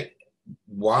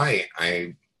why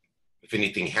I, if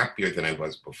anything, happier than I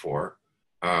was before.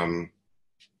 I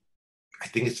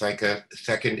think it's like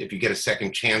if you get a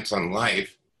second chance on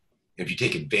life, if you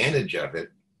take advantage of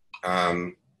it,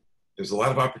 there's a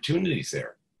lot of opportunities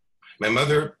there. My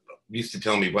mother used to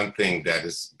tell me one thing that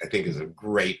I think is a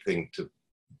great thing to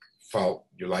fault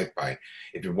your life by.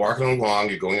 If you're walking along,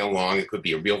 you're going along, it could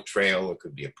be a real trail, it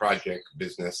could be a project,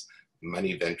 business,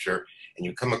 money venture, and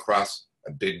you come across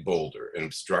a big boulder, an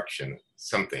obstruction,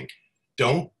 something.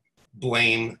 Don't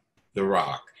blame the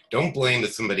rock. Don't blame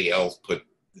that somebody else put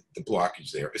the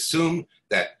blockage there. Assume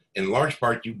that in large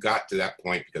part you got to that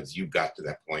point because you got to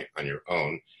that point on your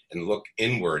own, and look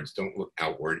inwards, don't look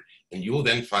outward, and you will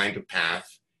then find a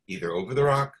path either over the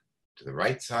rock, to the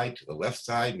right side, to the left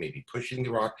side, maybe pushing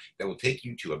the rock, that will take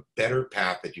you to a better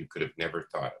path that you could have never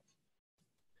thought of.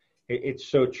 It's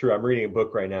so true. I'm reading a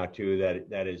book right now too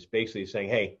that is basically saying,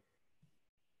 hey,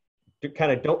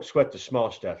 kind of don't sweat the small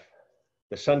stuff.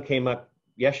 The sun came up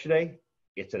yesterday,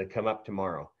 it's going to come up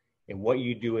tomorrow. And what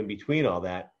you do in between all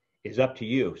that is up to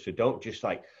you. So don't just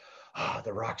like,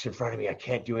 the rock's in front of me, I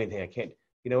can't do anything. I can't,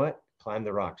 you know what? Climb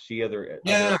the rock, see other.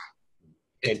 And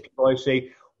people always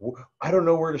say, I don't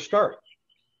know where to start.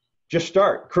 Just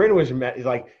start. Corinne was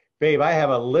like, babe, I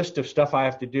have a list of stuff I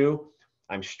have to do.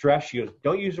 I'm stressed. She goes,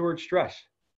 don't use the word stress.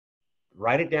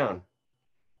 Write it down.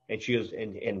 And she goes,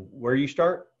 and where you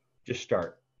start, just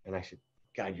start. And I said,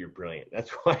 God, you're brilliant. That's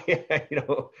why,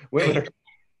 women are.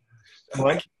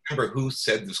 I can't remember who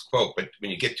said this quote, but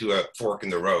when you get to a fork in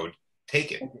the road,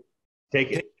 take it.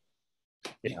 Take it.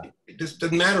 Yeah. It just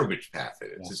doesn't matter which path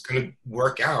it is. Yeah. It's going to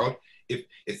work out. If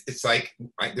it's like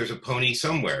there's a pony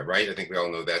somewhere, right? I think we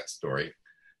all know that story.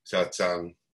 So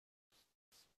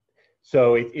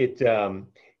it's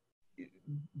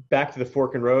back to the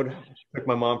fork in road. I took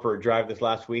my mom for a drive this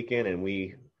last weekend, and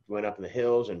we went up in the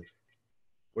hills. And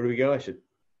where do we go? I said,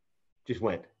 just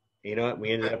went. You know what? We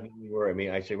ended up where we were. I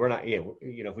mean, I said, we're not,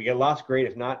 if we get lost, great.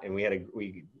 If not, and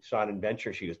we saw an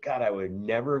adventure. She goes, God, I would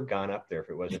never have gone up there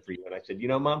if it wasn't for you. And I said,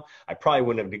 Mom, I probably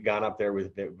wouldn't have gone up there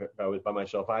if I was by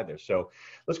myself either. So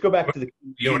let's go back to the.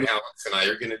 You know what Alex and I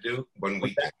are going to do one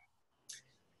weekend?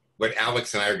 What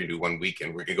Alex and I are going to do one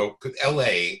weekend, we're going to go, because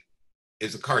LA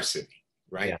is a car city,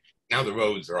 right? Yeah. Now the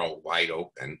roads are all wide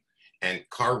open, and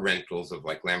car rentals of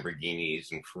like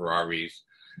Lamborghinis and Ferraris.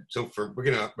 So we're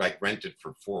going to rent it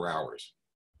for 4 hours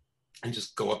and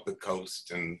just go up the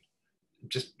coast and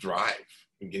just drive.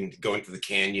 You can go into the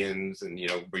canyons and,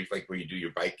 where you do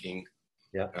your biking.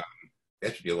 Yeah.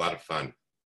 That should be a lot of fun.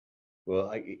 Well,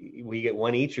 we get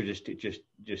one each, or just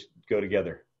go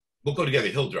together? We'll go together.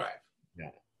 He'll drive. Yeah.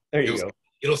 There you go.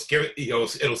 It'll scare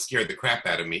the crap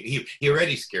out of me. He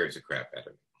already scares the crap out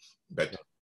of me, but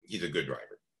he's a good driver.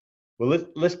 Well,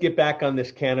 let's get back on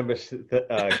this cannabis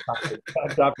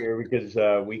topic here, because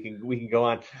we can go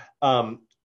on.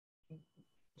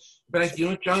 But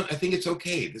John, I think it's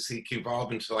okay. This can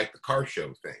evolve into like the car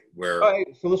show thing, where. All right,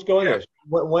 so let's go on there.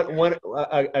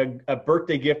 A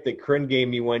birthday gift that Corinne gave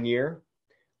me one year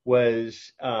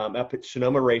was up at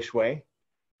Sonoma Raceway,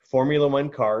 Formula One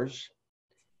cars,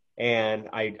 and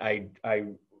I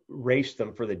raced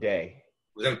them for the day.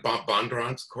 Was that a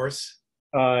Bondurant's course?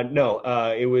 No,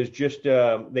 it was just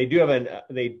they do have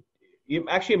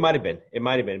actually it might have been.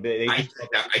 I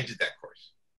did that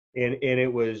course, and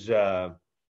it was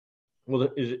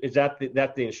is that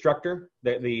the instructor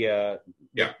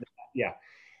yeah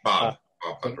Bob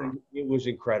it was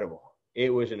incredible. It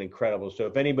was incredible. So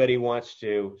if anybody wants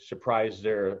to surprise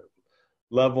their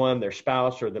loved one, their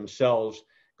spouse, or themselves,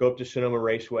 go up to Sonoma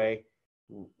Raceway.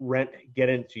 Get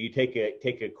into, you take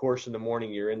a course in the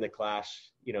morning, you're in the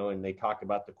class, and they talk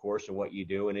about the course and what you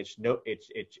do, and it's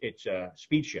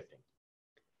speed shifting.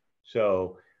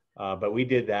 So But we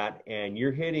did that, and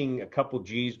you're hitting a couple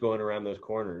G's going around those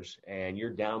corners, and you're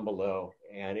down below,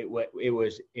 and it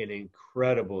was an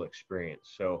incredible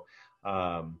experience. So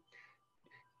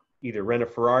either rent a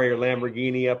Ferrari or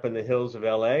Lamborghini up in the hills of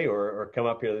LA, or come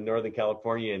up here to Northern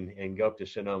California and go up to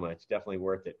Sonoma. It's definitely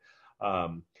worth it.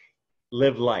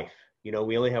 Live life. You know,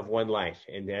 we only have one life,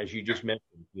 and as you just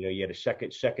mentioned, you know, you had a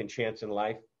second chance in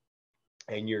life,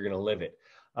 and you're going to live it.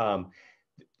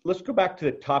 Let's go back to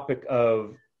the topic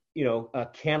of, you know,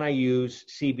 can I use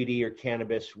CBD or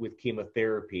cannabis with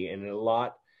chemotherapy? And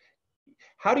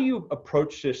how do you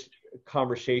approach this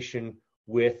conversation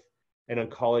with an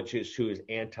oncologist who is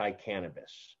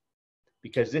anti-cannabis?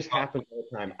 Because this happens all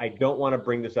the time. I don't want to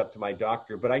bring this up to my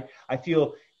doctor, but I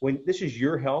feel when this is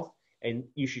your health, and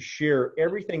you should share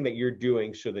everything that you're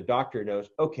doing so the doctor knows,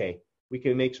 okay, we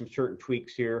can make some certain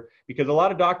tweaks here. Because a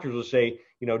lot of doctors will say,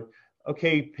 you know,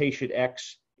 okay, patient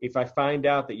X, if I find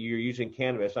out that you're using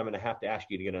cannabis, I'm going to have to ask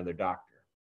you to get another doctor.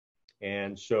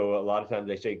 And so a lot of times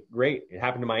they say, great, it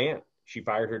happened to my aunt. She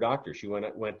fired her doctor. She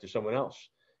went to someone else.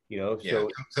 You know, yeah, so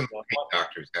some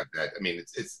doctors have that. I mean,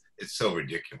 it's so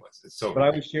ridiculous. It's so. But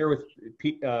I would share with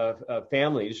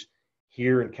families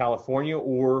here in California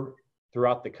or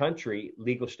throughout the country,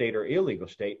 legal state or illegal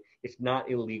state, it's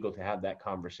not illegal to have that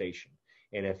conversation.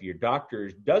 And if your doctor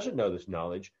doesn't know this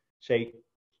knowledge, say,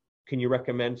 can you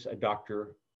recommend a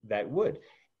doctor that would?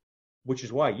 Which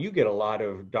is why you get a lot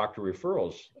of doctor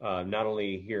referrals, not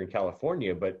only here in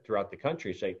California, but throughout the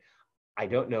country. Say, I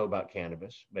don't know about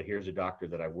cannabis, but here's a doctor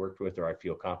that I've worked with or I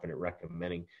feel confident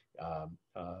recommending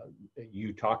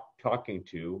you talking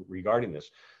to regarding this.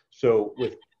 So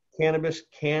with cannabis,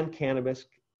 can cannabis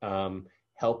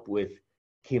help with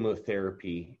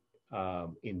chemotherapy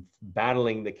in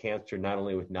battling the cancer, not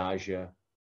only with nausea,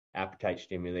 appetite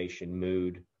stimulation,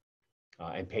 mood,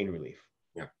 and pain relief?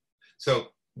 Yeah. So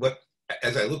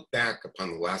as I look back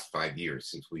upon the last 5 years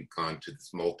since we've gone to this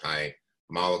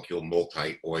multi-molecule,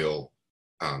 multi-oil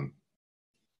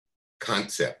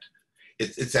concept,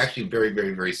 it's actually a very,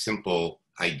 very, very simple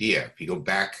idea. If you go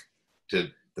back to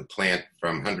the plant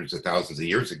from hundreds of thousands of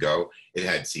years ago, it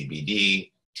had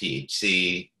CBD,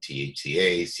 THC,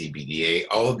 THCA, CBDA.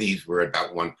 All of these were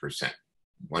about 1%,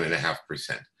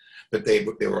 1.5%, but they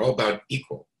were all about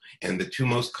equal. And the two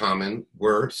most common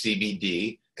were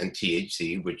CBD and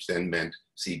THC, which then meant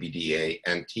CBDA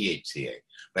and THCA,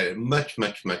 but at much,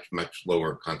 much, much, much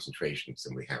lower concentrations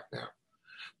than we have now.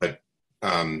 But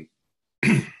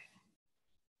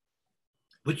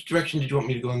which direction did you want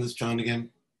me to go on this, John, again?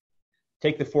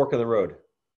 Take the fork in the road.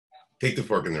 Take the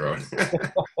fork in the road.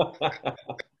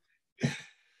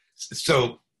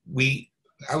 So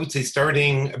I would say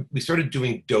we started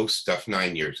doing dose stuff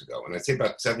 9 years ago. And I'd say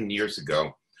about 7 years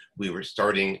ago, we were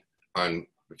starting on,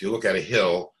 if you look at a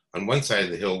hill, on one side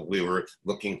of the hill, we were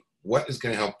looking what is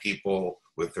going to help people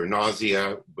with their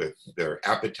nausea, with their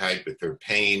appetite, with their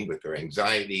pain, with their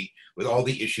anxiety, with all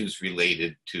the issues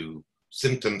related to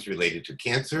symptoms related to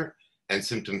cancer and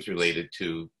symptoms related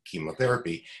to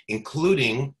chemotherapy,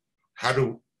 including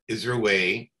is there a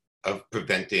way of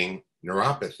preventing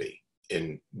neuropathy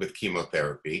with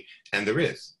chemotherapy? And there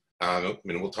is. I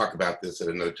mean, we'll talk about this at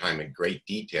another time in great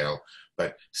detail,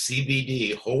 but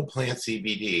CBD, whole plant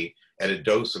CBD, at a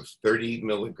dose of 30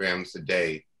 milligrams a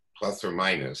day, plus or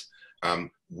minus,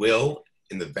 will,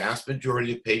 in the vast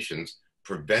majority of patients,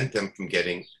 prevent them from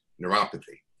getting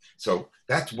neuropathy. So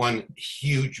that's one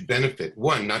huge benefit.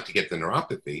 One, not to get the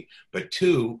neuropathy, but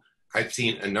two, I've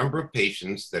seen a number of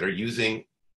patients that are using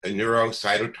a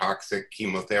neurocytotoxic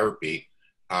chemotherapy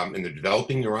and they're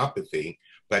developing neuropathy,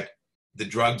 but the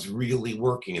drug's really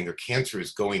working and their cancer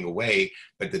is going away,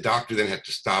 but the doctor then had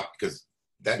to stop because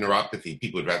that neuropathy,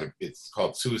 it's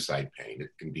called suicide pain. It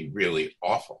can be really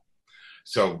awful.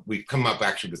 So we've come up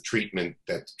actually with treatment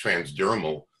that's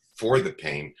transdermal for the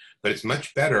pain, but it's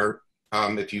much better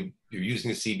if you're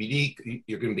using the CBD,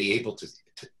 you're going to be able to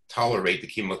tolerate the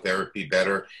chemotherapy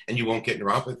better and you won't get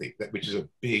neuropathy, which is a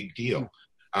big deal.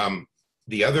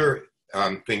 The other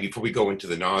thing before we go into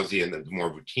the nausea and the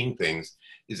more routine things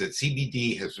is that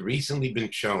CBD has recently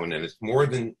been shown, and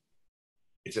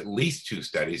it's at least 2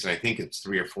 studies, and I think it's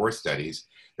 3 or 4 studies,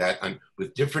 that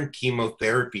with different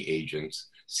chemotherapy agents,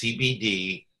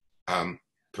 CBD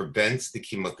prevents the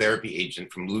chemotherapy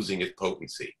agent from losing its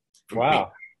potency.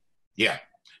 Wow. Yeah,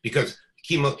 because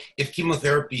if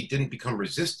chemotherapy didn't become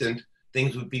resistant,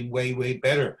 things would be way, way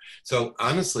better. So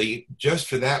honestly, just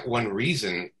for that one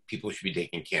reason, people should be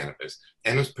taking cannabis,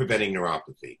 and it's preventing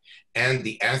neuropathy. And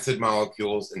the acid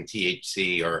molecules and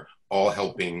THC are all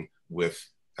helping with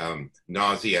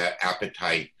nausea,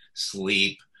 appetite,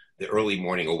 sleep, the early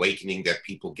morning awakening that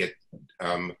people get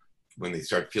when they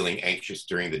start feeling anxious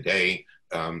during the day.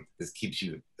 This keeps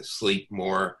you asleep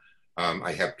more.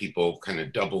 I have people kind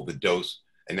of double the dose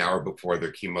an hour before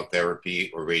their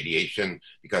chemotherapy or radiation,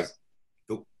 because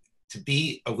to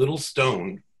be a little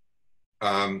stoned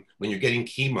when you're getting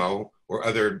chemo or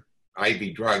other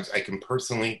IV drugs, I can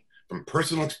personally, from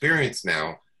personal experience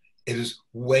now, it is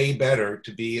way better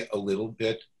to be a little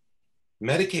bit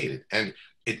medicated. And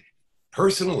it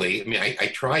personally, I mean, I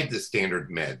tried the standard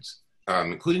meds,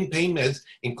 including pain meds,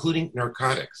 including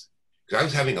narcotics, because I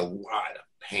was having a lot of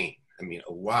pain. I mean,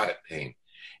 a lot of pain.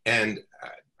 And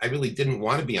I really didn't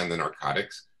want to be on the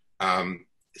narcotics.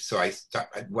 So I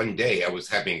stopped. One day I was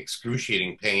having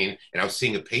excruciating pain, and I was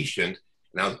seeing a patient,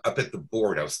 and I was up at the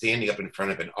board. I was standing up in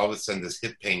front of it, and all of a sudden this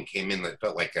hip pain came in that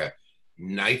felt like a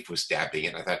knife was stabbing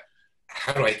it. And I thought,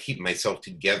 how do I keep myself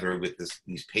together with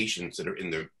these patients that are in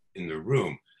the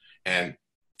room? And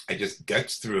I just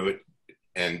guts through it.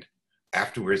 And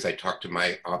afterwards, I talked to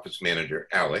my office manager,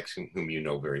 Alex, whom you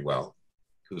know very well,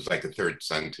 who's like a third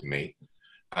son to me.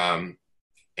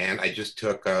 And I just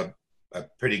took a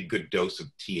pretty good dose of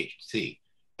THC.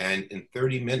 And in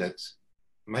 30 minutes,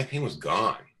 my pain was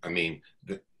gone. I mean,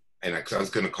 I was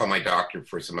going to call my doctor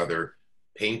for some other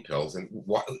pain pills. And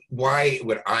why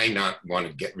would I not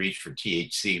want to reach for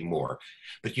THC more?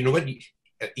 But you know what?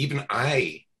 Even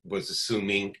I was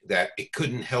assuming that it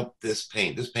couldn't help this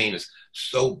pain. This pain is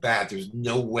so bad. There's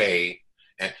no way.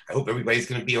 And I hope everybody's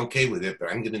going to be okay with it, but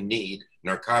I'm going to need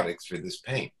narcotics for this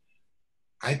pain.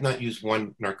 I've not used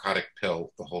one narcotic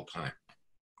pill the whole time.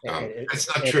 That's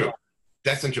not true.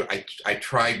 That's not true. I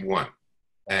tried one,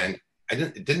 and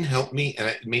it didn't help me, and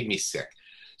it made me sick.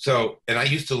 So, and I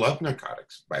used to love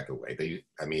narcotics, by the way.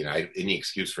 Any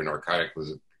excuse for narcotic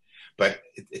was, but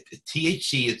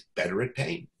THC is better at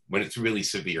pain when it's really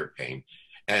severe pain,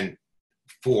 and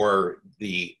for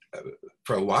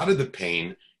a lot of the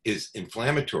pain is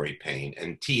inflammatory pain,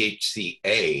 and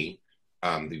THCA,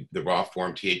 the raw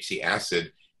form THC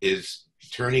acid, is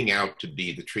turning out to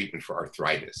be the treatment for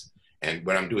arthritis. And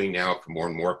what I'm doing now for more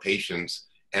and more patients,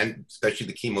 and especially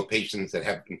the chemo patients that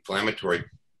have inflammatory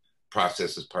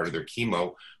process as part of their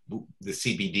chemo, the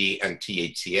CBD and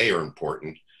THCA are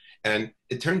important. And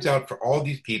it turns out for all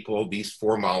these people, these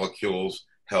 4 molecules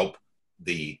help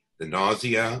the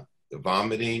nausea, the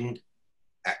vomiting,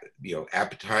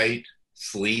 appetite,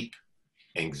 sleep,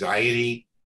 anxiety.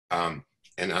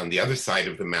 And on the other side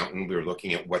of the mountain, we were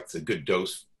looking at what's a good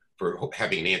dose for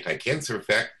having an anti-cancer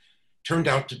effect. Turned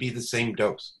out to be the same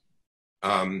dose.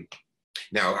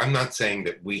 Now, I'm not saying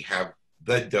that we have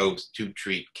the dose to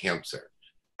treat cancer.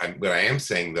 What I am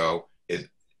saying, though, is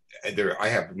I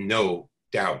have no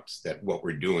doubts that what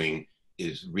we're doing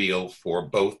is real for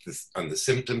both on the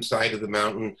symptom side of the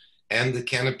mountain and the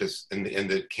cannabis and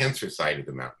the cancer side of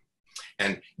the mountain.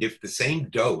 And if the same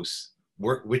dose,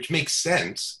 which makes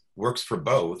sense, works for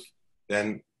both,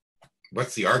 then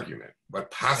what's the argument?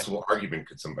 What possible argument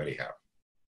could somebody have?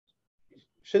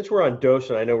 Since we're on dose,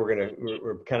 and I know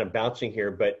we're kind of bouncing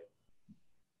here, but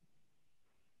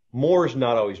more is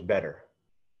not always better.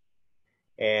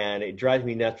 And it drives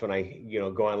me nuts when I,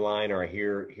 go online or I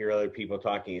hear other people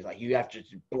talking. It's like, you have to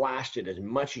blast it as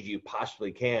much as you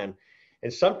possibly can.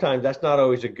 And sometimes that's not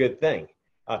always a good thing.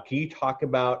 Can you talk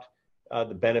about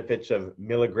the benefits of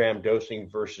milligram dosing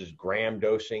versus gram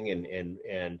dosing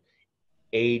and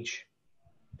age,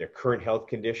 their current health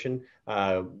condition?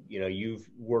 You've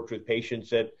worked with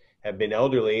patients that have been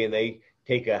elderly and they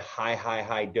take a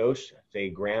high dose, say a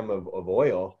gram of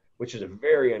oil, which is a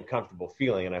very uncomfortable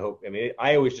feeling. And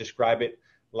I always describe it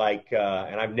like,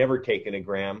 and I've never taken a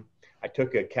gram. I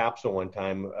took a capsule one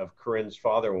time of Corinne's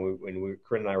father when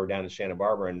Corinne and I were down in Santa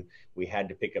Barbara, and we had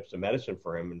to pick up some medicine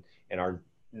for him. And our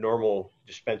normal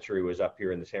dispensary was up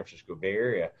here in the San Francisco Bay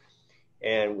Area.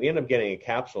 And we ended up getting a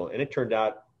capsule, and it turned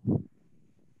out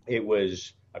it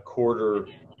was a quarter,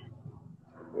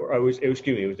 or it was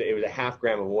a half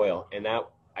gram of oil. And that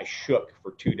I shook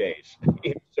for 2 days.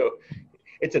 So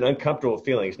it's an uncomfortable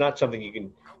feeling. It's not something you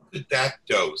can. How could that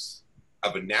dose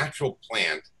of a natural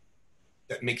plant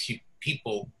that makes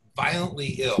people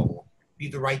violently ill be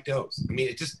the right dose? I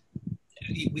mean,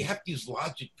 we have to use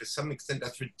logic to some extent.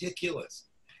 That's ridiculous.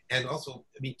 And also,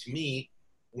 to me,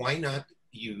 why not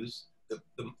use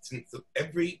since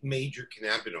every major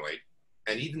cannabinoid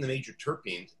and even the major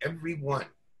terpenes, every one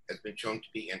has been shown to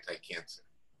be anti-cancer.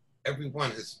 Every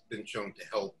one has been shown to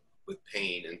help with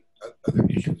pain and other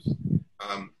issues.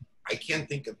 I can't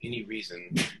think of any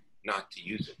reason not to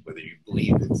use it, whether you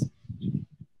believe it's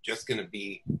just going to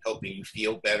be helping you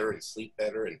feel better and sleep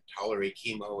better and tolerate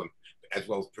chemo, and as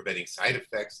well as preventing side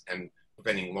effects and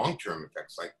preventing long-term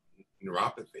effects like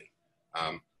neuropathy.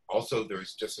 Also,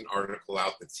 there's just an article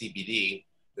out that CBD,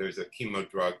 there's a chemo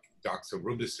drug,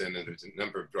 doxorubicin, and there's a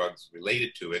number of drugs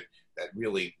related to it that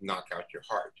really knock out your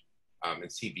heart. And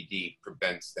CBD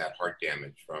prevents that heart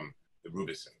damage from the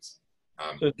rubicins.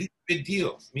 These are big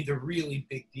deals. I mean, they're really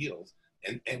big deals.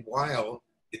 And while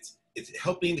it's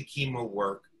helping the chemo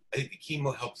work, I think the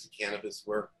chemo helps the cannabis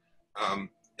work. And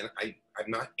I'm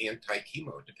not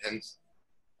anti-chemo. It depends.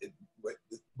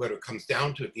 What it comes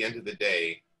down to at the end of the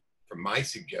day, from my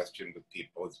suggestion with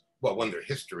people is, well, one, their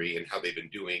history and how they've been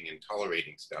doing and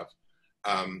tolerating stuff.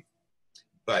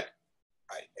 But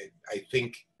I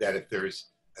think that if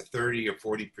there's a 30 or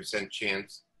 40%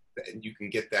 chance that, and you can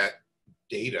get that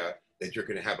data that you're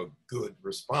going to have a good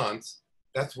response,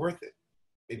 that's worth it.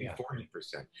 Maybe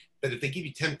 40%. But if they give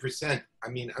you 10%, I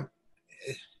mean,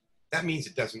 that means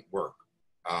it doesn't work.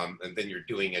 And then you're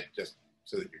doing it just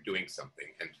so that you're doing something.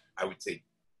 And I would say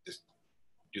just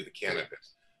do the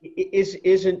cannabis.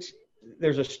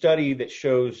 There's a study that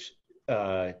shows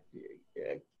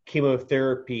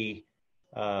chemotherapy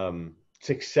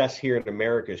success here in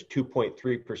America is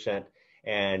 2.3%,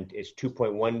 and it's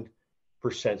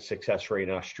 2.1% success rate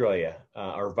in Australia,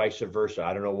 or vice versa.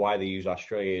 I don't know why they use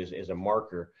Australia as a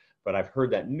marker, but I've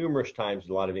heard that numerous times at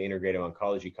a lot of the integrative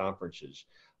oncology conferences.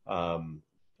 And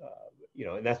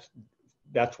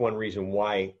that's one reason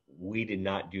why we did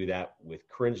not do that with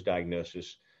Corinne's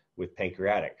diagnosis with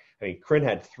pancreatic. I mean, Corinne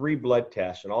had 3 blood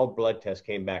tests, and all blood tests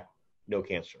came back no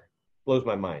cancer. Blows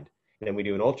my mind. And then we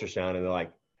do an ultrasound, and they're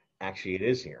like, actually, it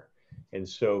is here. And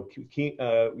so,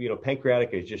 pancreatic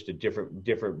is just a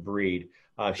different breed.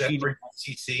 Was that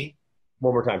RGCC?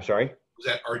 One more time, sorry. Was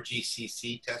that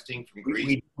RGCC testing from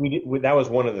Greece? That was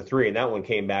one of the 3, and that one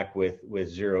came back with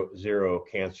zero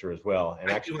cancer as well.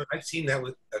 And I've seen that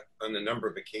on a number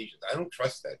of occasions. I don't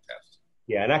trust that test.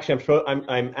 Yeah, and actually,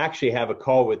 I'm actually have a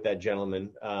call with that gentleman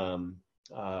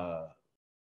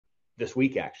this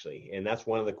week, actually, and that's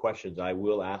one of the questions I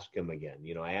will ask him again.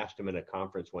 I asked him in a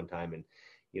conference one time, and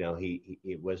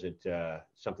it wasn't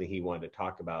something he wanted to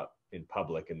talk about in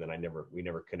public, and then we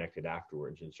never connected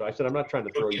afterwards. And so I said, I'm not trying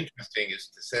to throw you. What's interesting is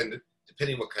to send,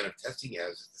 depending what kind of testing he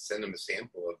has, is to send him a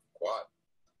sample of the quad.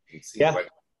 And see what.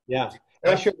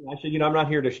 And I said, I'm not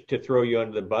here to throw you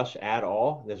under the bus at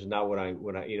all. This is not what I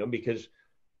because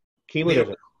chemo doesn't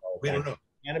work all the time. We don't know.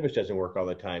 Cannabis doesn't work all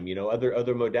the time.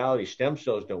 Other modalities, stem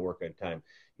cells don't work all the time.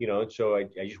 And so I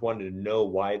just wanted to know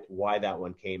why that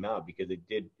one came out, because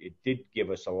it did give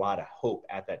us a lot of hope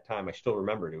at that time. I still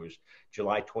remember it. It was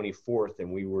July 24th,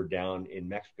 and we were down in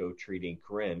Mexico treating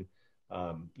Corinne,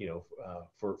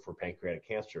 for pancreatic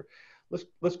cancer.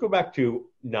 Let's go back to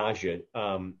nausea.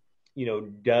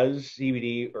 Does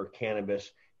CBD or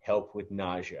cannabis help with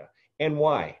nausea, and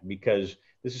why? Because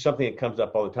this is something that comes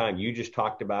up all the time. You just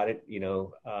talked about it.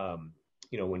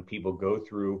 When people go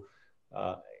through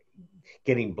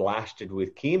getting blasted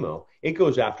with chemo, it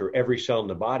goes after every cell in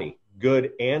the body,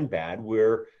 good and bad.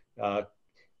 Where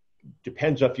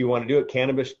depends if you want to do it.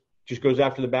 Cannabis just goes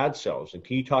after the bad cells. And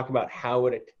can you talk about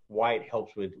why it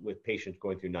helps with patients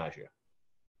going through nausea?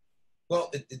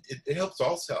 Well, it helps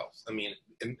all cells. I mean,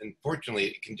 and fortunately,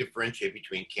 it can differentiate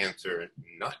between cancer and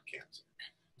not cancer.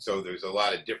 So there's a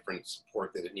lot of different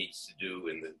support that it needs to do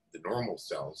in the normal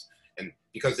cells. And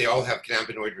because they all have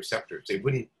cannabinoid receptors, they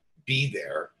wouldn't be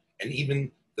there. And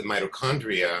even the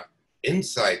mitochondria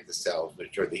inside the cells,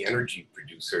 which are the energy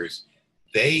producers,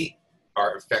 they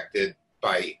are affected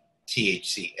by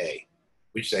THCA,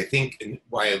 which I think is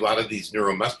why a lot of these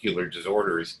neuromuscular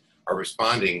disorders are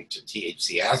responding to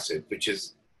THC acid, which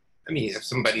is, you have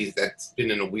somebody that's been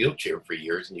in a wheelchair for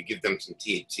years and you give them some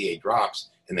THCA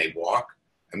drops and they walk.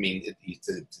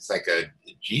 It's like a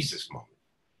Jesus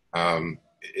moment.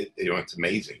 It's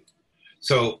amazing.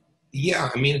 So,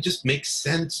 it just makes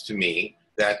sense to me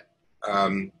that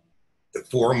the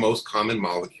 4 most common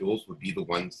molecules would be the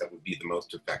ones that would be the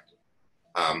most effective.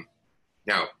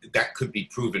 Now, that could be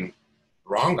proven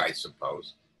wrong, I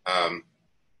suppose.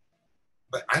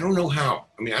 But I don't know how.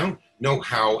 I don't know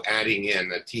how adding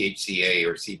in a THCA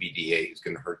or CBDA is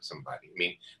going to hurt somebody.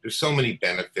 There's so many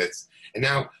benefits. And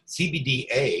now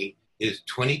CBDA is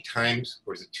 20 times,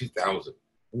 or is it 2,000?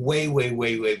 Way, way,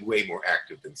 way, way, way more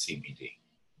active than CBD.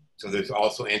 So there's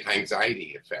also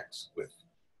anti-anxiety effects with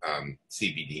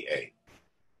CBDA.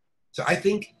 So I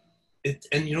think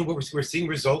we're seeing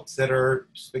results that are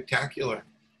spectacular,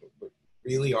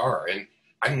 really are. And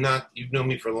I'm not, you've known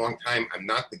me for a long time, I'm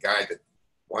not the guy that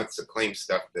wants to claim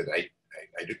stuff that I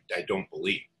don't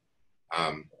believe.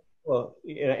 Well,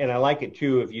 and I like it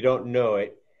too. If you don't know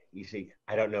it, you say,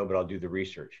 I don't know, but I'll do the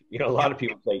research. A lot of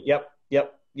people say, yep.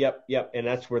 And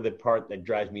that's where the part that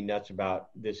drives me nuts about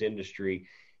this industry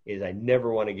is I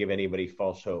never want to give anybody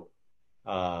false hope.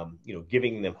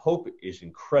 Giving them hope is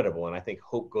incredible. And I think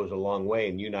hope goes a long way.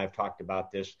 And you and I have talked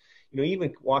about this,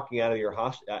 even walking out of your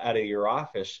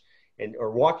office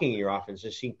or walking in your office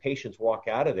and seeing patients walk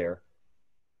out of there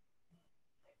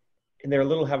and have a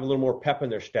little more pep in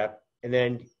their step. And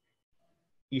then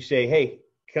you say, "Hey,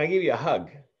 can I give you a hug?"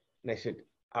 And I said,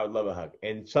 "I would love a hug."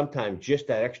 And sometimes just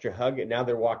that extra hug, and now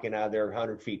they're walking out of there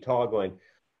 100 feet tall going,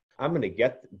 "I'm going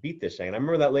to beat this thing." And I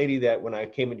remember that lady that when I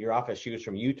came into your office, she was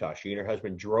from Utah. She and her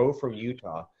husband drove from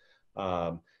Utah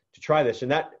to try this.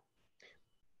 And that,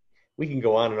 we can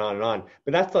go on and on and on.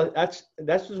 But that's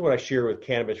just what I share with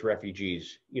cannabis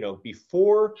refugees.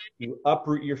 Before you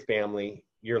uproot your family,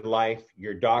 your life,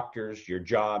 your doctors, your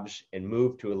jobs, and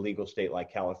move to a legal state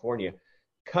like California,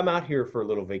 come out here for a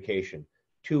little vacation,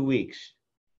 2 weeks,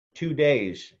 2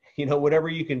 days, whatever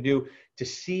you can do to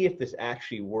see if this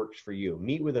actually works for you.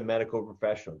 Meet with a medical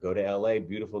professional. Go to LA,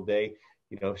 beautiful day,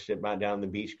 sit down on the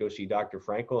beach, go see Dr.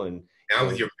 Frankel. And now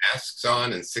with your masks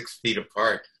on and 6 feet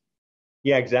apart.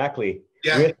 Yeah, exactly.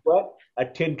 Yeah. With what? A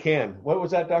tin can. What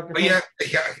was that, Dr. Frankel?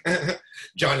 Yeah.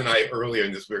 John and I earlier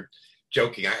in this, we were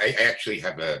joking. I actually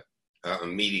have a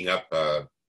meeting up a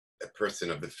person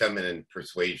of the feminine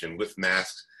persuasion with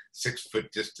masks, 6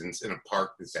 foot distance in a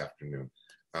park this afternoon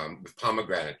with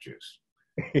pomegranate juice.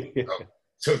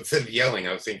 So instead of yelling,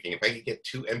 I was thinking if I could get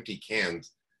 2 empty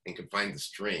cans and could find the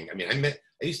string. I mean, I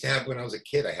used to have, when I was a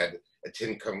kid, I had a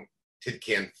tin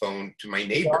can phone to my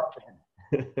neighbor.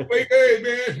 Wait, hey,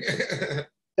 man.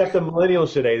 Except the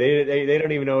millennials today, they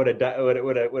don't even know what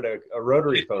a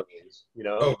rotary phone is.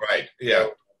 Oh, right, yeah.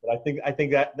 But I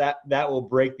think that will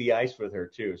break the ice with her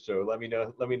too. So let me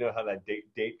know how that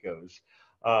date goes.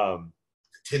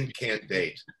 Tin can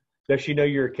date. Does she know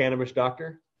you're a cannabis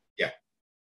doctor? Yeah.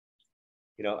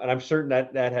 And I'm certain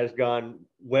that has gone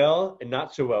well and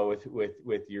not so well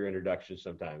with your introduction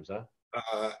sometimes, huh?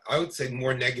 I would say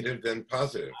more negative than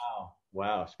positive.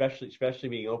 Wow. Especially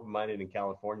being open-minded in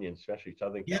California, and especially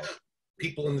Southern California.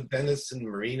 People in the Venice and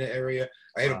Marina area.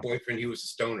 I had a boyfriend, he was a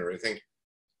stoner. I think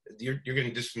you're going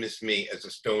to dismiss me as a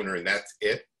stoner and that's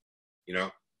it.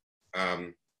 I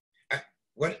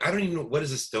don't even know, what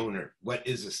is a stoner? What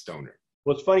is a stoner?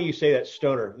 Well, it's funny you say that,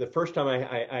 stoner. The first time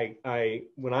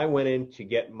when I went in to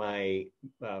get my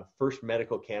first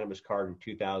medical cannabis card in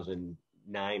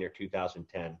 2009 or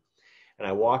 2010, and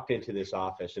I walked into this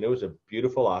office, and it was a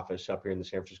beautiful office up here in the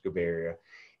San Francisco Bay Area,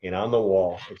 and on the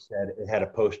wall it had a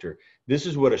poster. This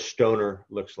is what a stoner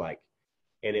looks like,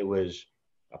 and it was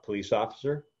a police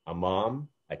officer, a mom,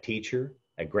 a teacher,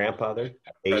 a grandfather,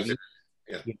 a baby.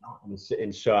 Yeah.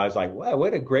 And so I was like, wow,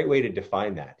 what a great way to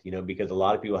define that, because a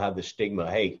lot of people have the stigma,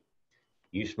 hey,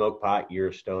 you smoke pot, you're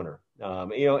a stoner.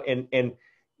 And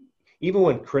even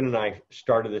when Corinne and I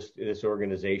started this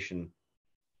organization,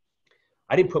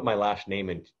 I didn't put my last name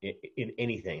in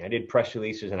anything. I did press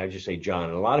releases and I just say John.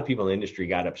 And a lot of people in the industry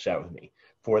got upset with me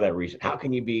for that reason.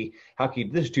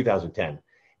 This is 2010.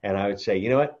 And I would say, you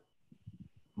know what?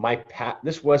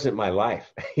 This wasn't my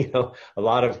life. A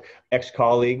lot of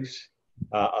ex-colleagues,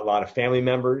 a lot of family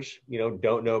members,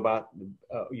 don't know about,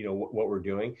 what we're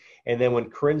doing. And then when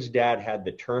Corinne's dad had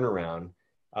the turnaround,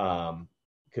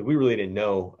 because we really didn't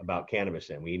know about cannabis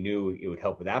then. We knew it would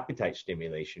help with appetite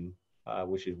stimulation,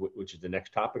 which is the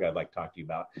next topic I'd like to talk to you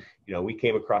about. We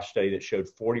came across a study that showed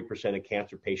 40% of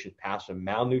cancer patients pass a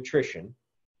malnutrition,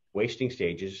 wasting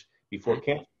stages before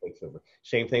cancer takes over.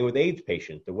 Same thing with AIDS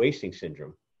patients, the wasting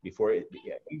syndrome before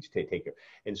AIDS take over.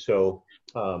 And so,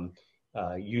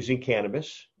 using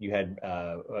cannabis, you had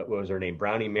what was her name,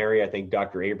 Brownie Mary, I think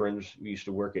Dr. Abrams used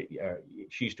to work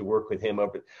she used to work with him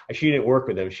up at, she didn't work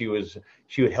with him, she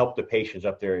would help the patients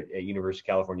up there at University of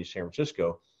California, San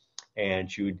Francisco,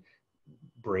 and she would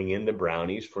bring in the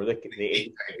brownies for the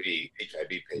HIV patients.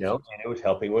 And it was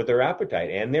helping with their appetite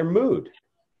and their mood,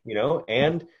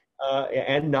 and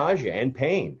nausea and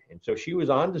pain. And so she was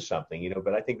onto something,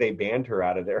 but I think they banned her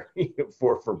out of there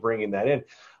for bringing that in.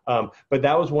 But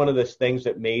that was one of the things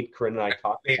that made Corinne and I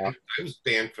talk about. I was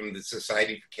banned from the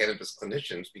Society for Cannabis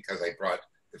Clinicians because I brought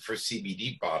the first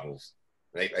CBD bottles.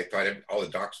 And I thought all the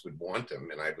docs would want them,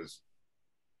 and I was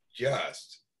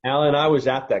just... Allan, I was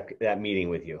at that meeting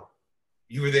with you.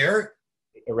 You were there?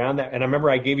 Around that, and I remember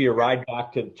I gave you a ride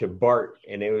back to Bart,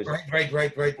 and it was right.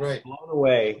 Blown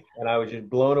away, and I was just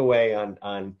blown away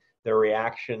on their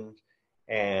reaction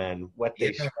and what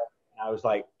they said. I was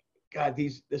like, God,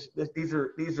 these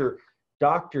are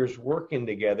doctors working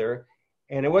together,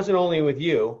 and it wasn't only with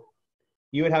you.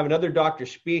 You would have another doctor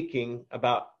speaking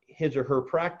about his or her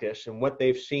practice and what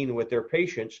they've seen with their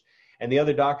patients, and the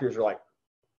other doctors are like,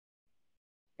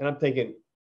 and I'm thinking,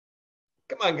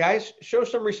 Come on, guys, show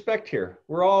some respect here.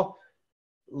 We're all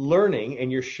learning,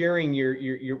 and you're sharing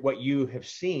your what you have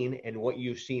seen, and what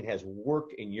you've seen has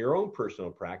worked in your own personal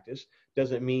practice.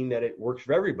 Doesn't mean that it works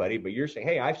for everybody, but you're saying,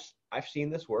 hey, I've seen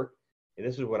this work, and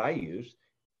this is what I use.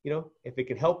 You know, if it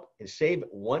can help and save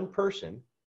one person,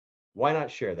 why not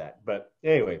share that? But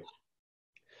anyway,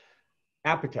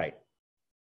 appetite.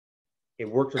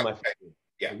 It worked with my family.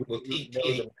 Yeah. Well,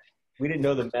 We didn't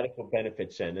know the medical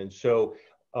benefits in. And so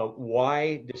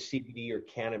why does CBD or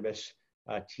cannabis,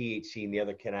 THC and the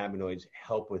other cannabinoids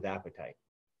help with appetite?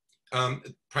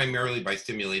 Primarily by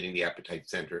stimulating the appetite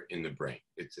center in the brain.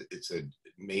 It's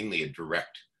mainly a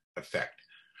direct effect.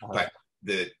 But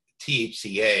the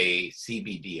THCA,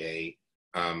 CBDA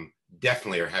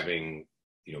definitely are having,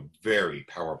 you know, very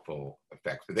powerful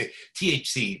effects. But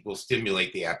THC will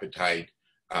stimulate the appetite.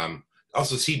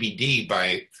 Also CBD,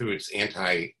 through its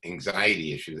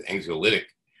anti-anxiety issues, anxiolytic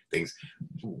things,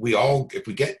 if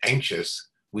we get anxious,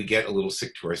 we get a little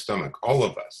sick to our stomach, all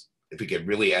of us. If we get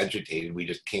really agitated, we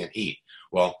just can't eat.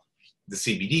 Well, the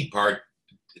CBD part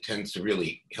tends to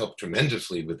really help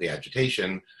tremendously with the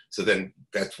agitation. So then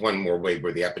that's one more way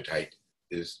where the appetite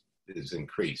is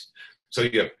increased. So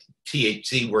you have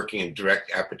THC working in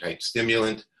direct appetite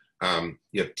stimulant.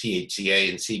 You have THCA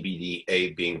and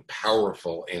CBDA being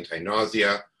powerful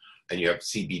anti-nausea, and you have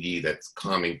CBD that's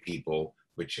calming people,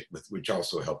 which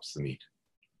also helps them eat.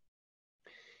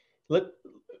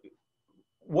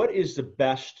 What is the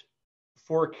best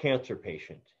for a cancer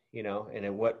patient, you know,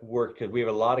 and what work? Because we have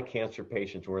a lot of cancer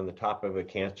patients. We're on the top of a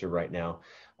cancer right now.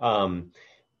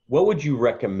 What would you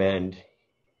recommend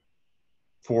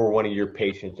for one of your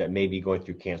patients that may be going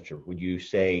through cancer? Would you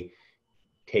say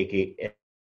take it?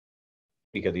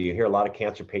 Because you hear a lot of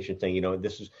cancer patients saying, you know,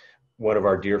 this is one of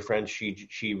our dear friends.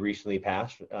 She recently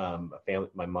passed,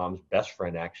 my mom's best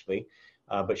friend actually,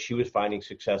 but she was finding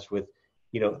success with,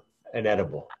 you know, an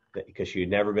edible, because she had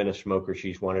never been a smoker.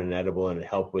 She's wanted an edible, and it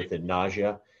helped with the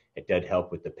nausea. It did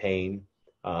help with the pain,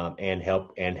 and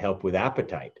help with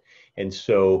appetite. And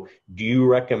so, do you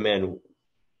recommend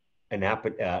an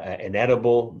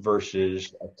edible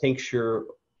versus a tincture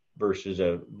versus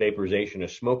a vaporization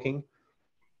of smoking?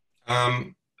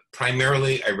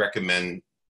 Primarily, I recommend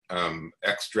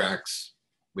extracts,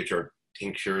 which are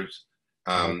tinctures.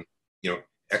 You know,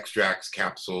 extracts,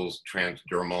 capsules,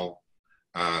 transdermal.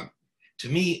 To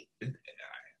me,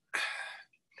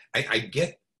 I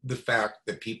get the fact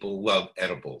that people love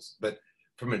edibles, but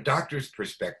from a doctor's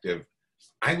perspective,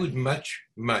 I would much,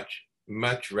 much,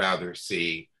 much rather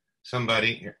see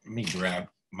somebody, here, let me grab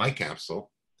my capsule,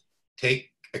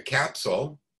 take a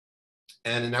capsule,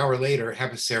 and an hour later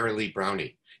have a Sara Lee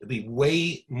brownie. It'd be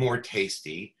way more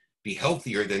tasty, be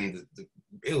healthier than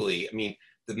really, I mean,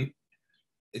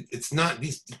 it's not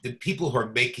the people who are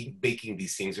baking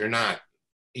these things are not,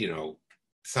 you know,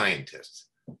 scientists,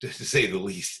 to say the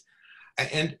least.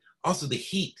 And also the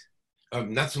heat,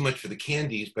 not so much for the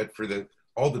candies, but for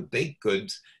all the baked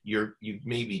goods, you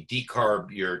maybe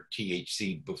decarb your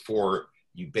THC before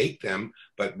you bake them,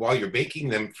 but while you're baking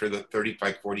them for the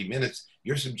 35, 40 minutes,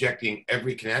 you're subjecting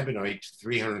every cannabinoid to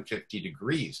 350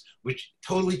 degrees, which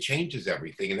totally changes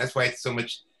everything. And that's why it's so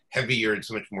much heavier and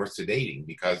so much more sedating,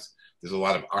 because there's a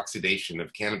lot of oxidation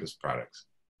of cannabis products.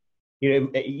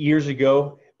 You know, years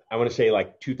ago, I want to say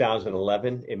like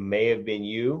 2011, it may have been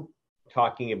you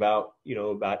talking about, you know,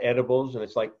 about edibles. And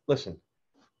it's like, listen,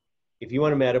 if you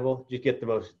want an edible, just get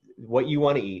what you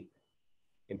want to eat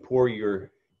and pour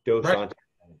your dose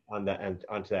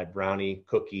onto that brownie,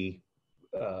 cookie,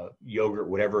 yogurt,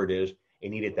 whatever it is,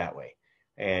 and eat it that way.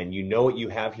 And you know what you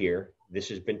have here. This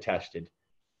has been tested.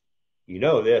 You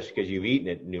know this because you've eaten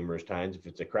it numerous times. If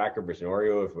it's a cracker versus an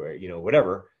Oreo, if, you know,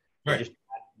 whatever, right. Just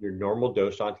add your normal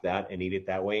dose onto that and eat it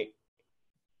that way,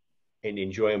 and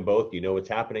enjoy them both. You know what's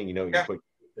happening. You know what you're putting.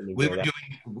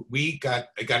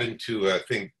 I got into a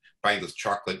thing, buying those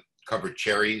chocolate covered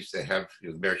cherries that have, you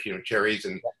know, the maraschino cherries,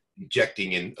 and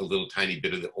injecting in a little tiny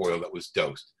bit of the oil that was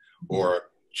dosed.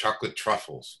 Or chocolate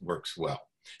truffles works well.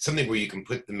 Something where you can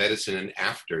put the medicine in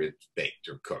after it's baked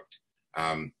or cooked.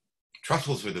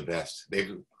 Truffles were the best. They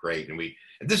were great. And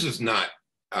this was not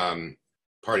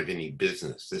part of any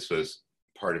business. This was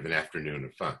part of an afternoon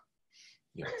of fun.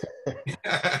 Yeah.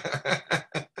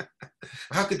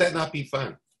 How could that not be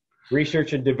fun?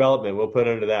 Research and development, we'll put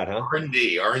under that, huh?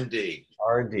 R&D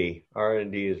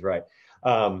is right.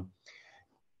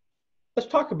 Let's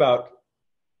talk about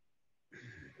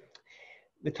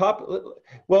the top.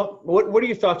 Well, what are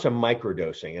your thoughts on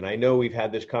microdosing? And I know we've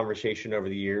had this conversation over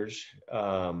the years.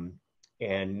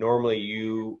 And normally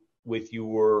you, with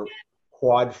your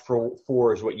quad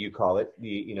four is what you call it.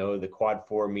 The quad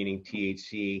four, meaning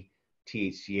THC,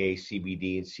 THCA,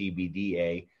 CBD, and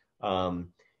CBDA.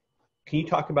 Can you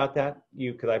talk about that?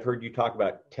 Because I've heard you talk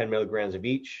about 10 milligrams of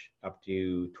each, up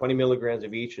to 20 milligrams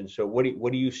of each. And so what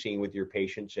are you seeing with your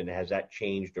patients, and has that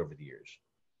changed over the years?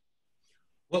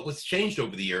 Well, what's changed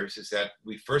over the years is that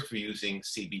we first were using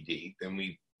CBD. Then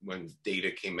when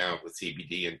data came out with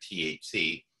CBD and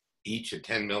THC, each at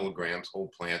 10 milligrams whole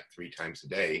plant 3 times a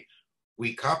day,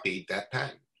 we copied that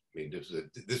patent. I mean,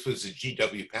 this was a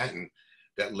GW patent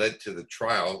that led to the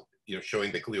trial,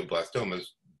 showing that glioblastomas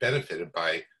benefited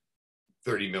by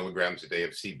 30 milligrams a day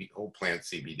of whole plant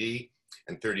CBD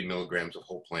and 30 milligrams of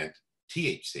whole plant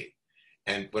THC.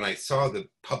 And when I saw the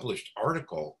published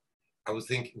article, I was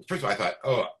thinking, first of all, I thought,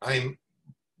 oh, I'm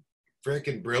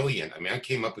freaking brilliant. I mean, I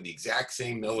came up with the exact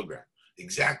same milligram,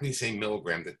 exactly the same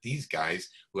milligram that these guys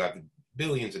who have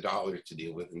billions of dollars to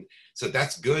deal with. And so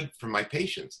that's good for my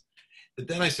patients. But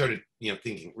then I started,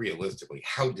 thinking realistically,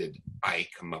 how did I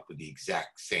come up with the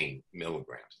exact same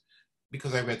milligrams?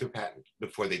 Because I read their patent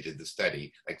before they did the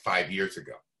study, like 5 years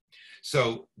ago.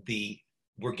 So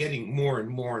we're getting more and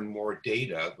more and more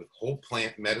data with whole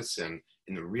plant medicine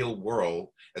in the real world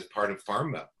as part of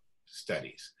pharma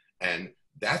studies. And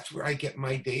that's where I get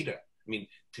my data. I mean,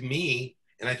 to me,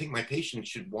 and I think my patients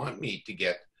should want me to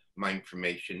get my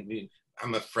information. I mean,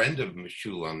 I'm a friend of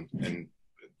Meshulam and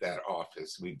that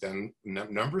office. We've done a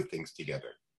number of things together.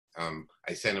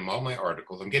 I sent him all my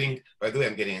articles. By the way,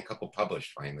 I'm getting a couple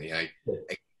published finally. I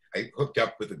hooked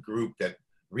up with a group that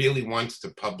really wants to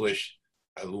publish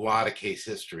a lot of case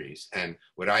histories. And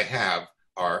what I have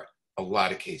are a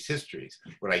lot of case histories.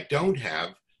 What I don't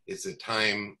have is the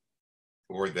time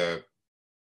or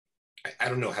I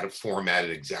don't know how to format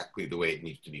it exactly the way it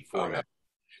needs to be formatted.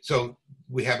 So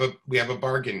we have a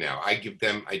bargain now. I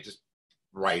just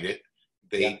write it,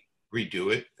 they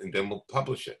redo it, and then we'll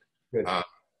publish it. Good.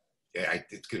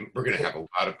 We're going to have a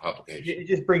lot of publications. It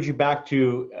just brings you back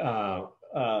to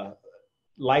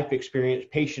life experience,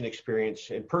 patient experience,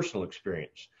 and personal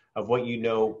experience of what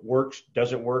works,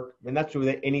 doesn't work. And that's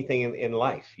with anything in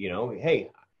life, hey,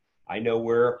 I know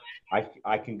where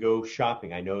I can go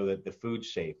shopping. I know that the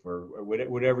food's safe or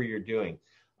whatever you're doing.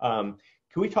 Can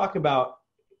we talk about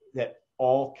that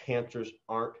all cancers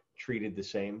aren't treated the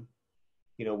same?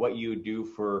 What you do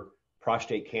for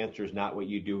prostate cancer is not what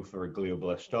you do for a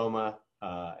glioblastoma,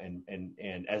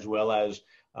 and as well as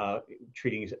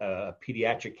treating a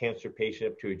pediatric cancer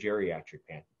patient up to a geriatric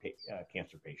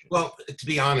cancer patient. Well, to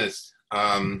be honest,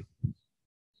 I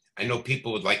know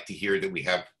people would like to hear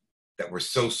that we're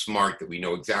so smart that we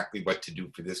know exactly what to do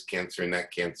for this cancer and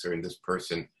that cancer and this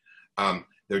person.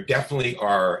 There definitely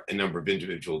are a number of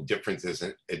individual differences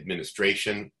in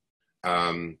administration,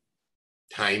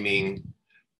 timing,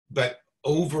 but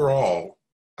overall,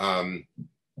 to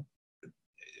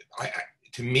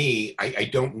me, I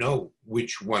don't know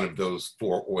which one of those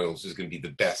 4 oils is going to be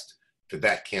the best for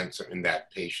that cancer in that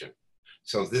patient.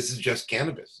 So this is just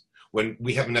cannabis. When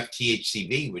we have enough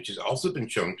THCV, which has also been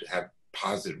shown to have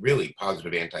really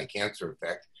positive anti-cancer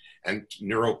effect and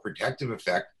neuroprotective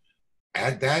effect,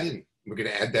 add that in. We're going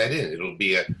to add that in. It'll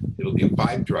be a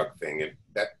 5-drug thing, and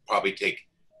that probably take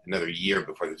another year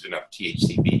before there's enough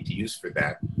THCV to use for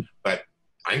that. But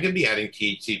I'm going to be adding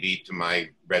THCV to my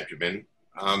regimen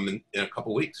in a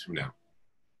couple weeks from now.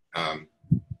 And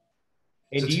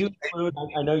so do you include?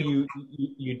 I know you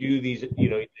do these,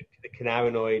 the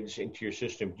cannabinoids into your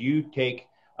system. Do you take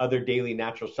other daily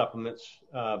natural supplements,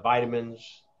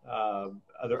 vitamins,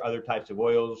 other types of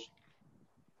oils?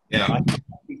 Yeah.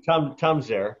 Tom's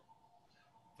there.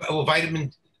 Well,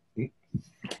 vitamin. Yeah.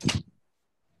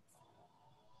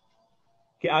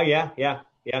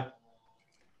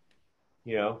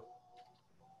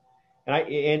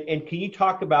 And can you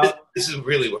talk about? This is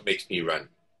really what makes me run.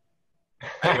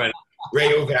 I run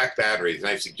Rayovac batteries, and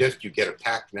I suggest you get a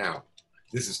pack now.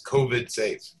 This is COVID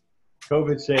safe.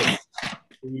 COVID safe.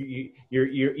 You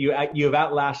have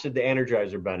outlasted the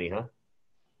Energizer Bunny, huh?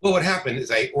 Well, what happened is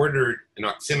I ordered an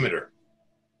oximeter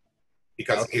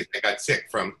because I got sick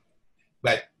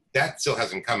but that still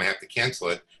hasn't come. I have to cancel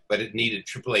it, but it needed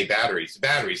AAA batteries. The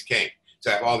batteries came.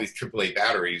 So I have all these AAA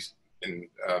batteries, and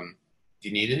do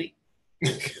you need any?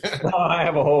 No, I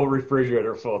have a whole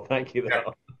refrigerator full. Thank you,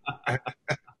 though.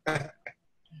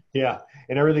 Yeah,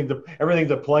 and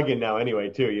everything's a plug-in now anyway,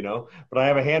 too, But I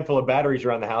have a handful of batteries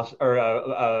around the house,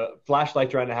 or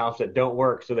flashlights around the house that don't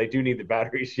work, so they do need the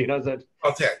batteries, So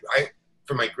I'll tell you,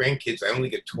 for my grandkids, I only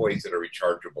get toys that are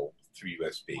rechargeable through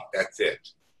USB. That's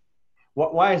it.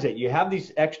 Why is it? You have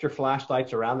these extra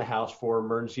flashlights around the house for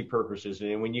emergency purposes,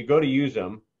 and when you go to use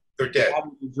them, they're dead.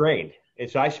 They're drained. And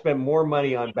so I spend more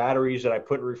money on batteries that I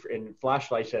put in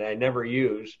flashlights that I never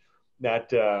use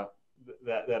that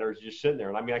that are just sitting there.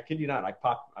 And I mean, I kid you not,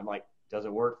 I'm like,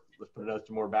 doesn't work. Let's put another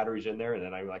some more batteries in there. And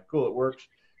then I'm like, cool, it works.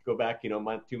 Go back, a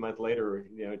month, 2 months later,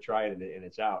 try it and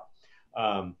it's out.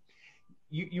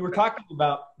 You were talking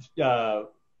about,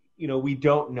 we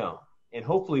don't know. And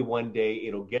hopefully one day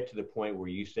it'll get to the point where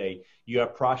you say, you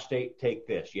have prostate, take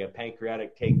this. You have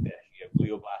pancreatic, take this. You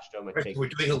have glioblastoma, take this. We're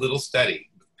doing a little study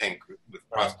with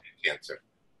prostate cancer.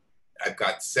 I've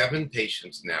got 7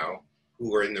 patients now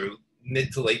who are in their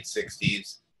mid to late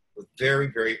 60s with very,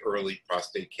 very early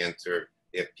prostate cancer.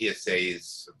 They have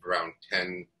PSAs of around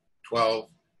 10, 12.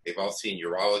 They've all seen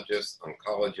urologists,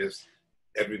 oncologists.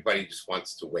 Everybody just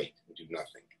wants to wait and do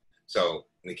nothing. So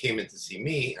when they came in to see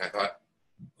me, I thought,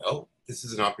 well, this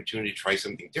is an opportunity to try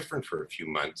something different for a few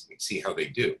months and see how they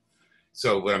do.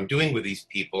 So what I'm doing with these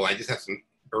people, I just have some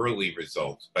early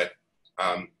results, but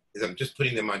is I'm just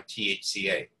putting them on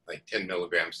THCA, like 10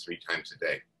 milligrams 3 times a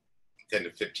day, 10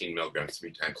 to 15 milligrams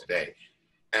 3 times a day.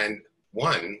 And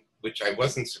one, which I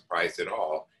wasn't surprised at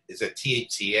all, is that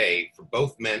THCA for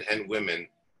both men and women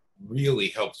really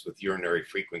helps with urinary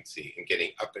frequency and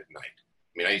getting up at night.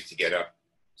 I mean, I used to get up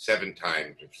 7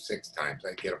 times or 6 times.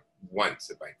 I get up once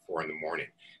at like 4 in the morning.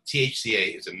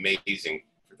 THCA is amazing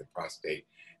for the prostate.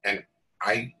 And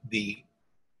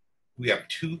we have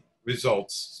 2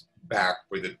 results back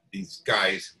where these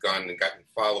guys have gone and gotten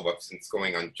follow-up since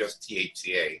going on just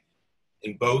THCA.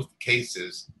 In both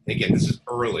cases, again, this is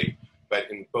early, but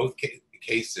in both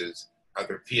cases,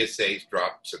 their PSAs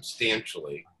dropped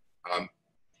substantially,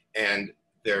 and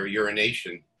their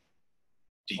urination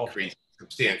decreased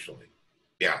substantially.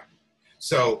 Yeah.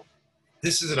 So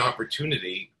this is an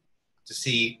opportunity to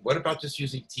see, what about just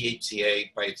using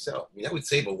THCA by itself? I mean, that would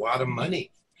save a lot of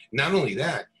money. Not only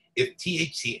that, if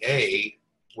THCA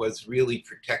was really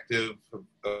protective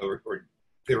or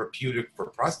therapeutic for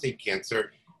prostate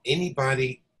cancer,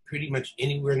 anybody pretty much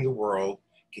anywhere in the world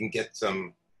can get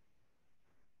some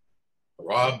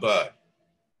raw bud,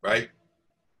 right?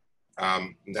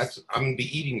 I'm gonna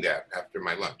be eating that after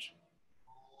my lunch.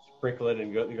 Sprinkle it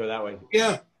and go that way.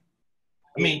 Yeah.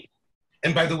 I mean,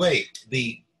 and by the way,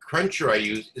 the cruncher I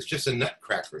use is just a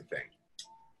nutcracker thing.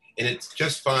 And it's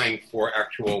just fine for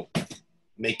actual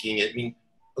making it. I mean,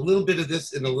 a little bit of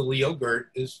this and a little yogurt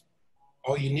is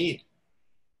all you need.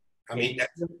 I mean,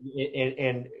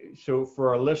 and so for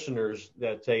our listeners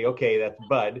that say, okay, that's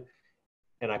bud,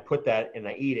 and I put that and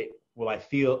I eat it, will I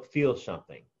feel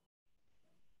something?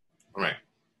 All right.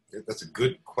 That's a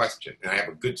good question. And I have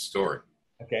a good story.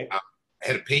 Okay. I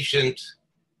had a patient,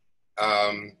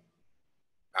 I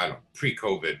don't know,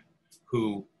 pre-COVID,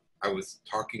 who I was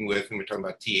talking with, and we're talking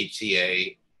about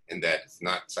THCA and that it's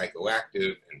not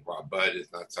psychoactive and raw bud is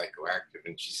not psychoactive.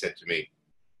 And she said to me,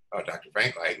 "Oh, Dr.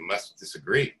 Frankel, I must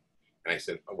disagree." And I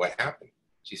said, "Oh, what happened?"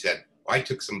 She said, "Well, I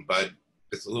took some bud,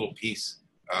 just a little piece,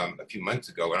 a few months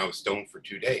ago, and I was stoned for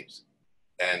 2 days."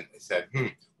 And I said,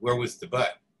 "Where was the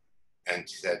bud?" And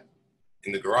she said,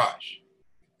 "In the garage."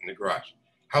 In the garage.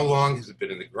 "How long has it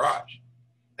been in the garage?"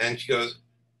 And she goes,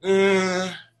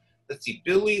 let's see,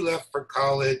 Billy left for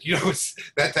college. You know,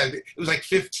 that time, it was like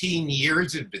 15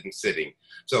 years it had been sitting.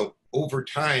 So over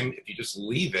time, if you just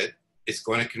leave it, it's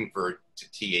going to convert to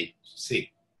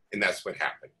THC. And that's what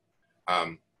happened.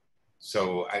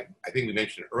 So I think we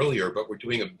mentioned earlier, but we're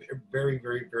doing a very,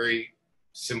 very, very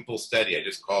simple study. I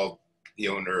just called the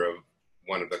owner of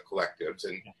one of the collectives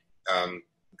and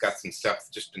got some stuff that's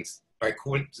just been, by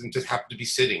coincidence, just happened to be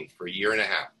sitting for 1.5 years.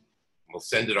 We'll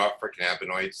send it off for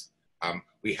cannabinoids.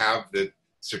 We have the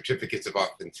certificates of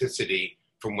authenticity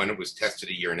from when it was tested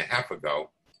 1.5 years ago,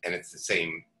 and it's the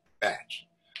same batch.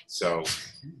 So,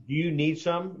 do you need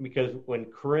some? Because when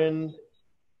Corinne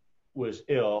was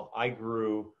ill, I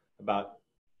grew about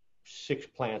 6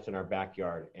 plants in our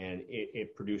backyard, and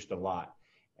it produced a lot.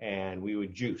 And we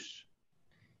would juice.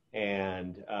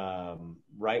 And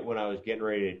right when I was getting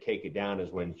ready to take it down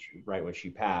is when she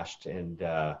passed. And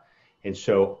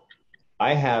so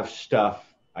I have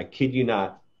stuff, I kid you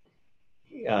not,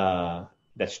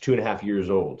 that's 2.5 years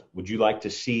old. Would you like to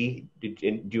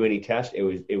do any tests?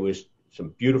 It was some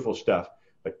beautiful stuff,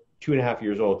 but 2.5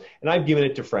 years old. And I've given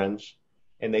it to friends,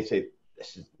 and they say,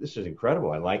 this is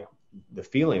incredible. I like the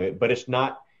feeling of it, but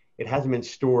it hasn't been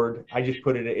stored. I just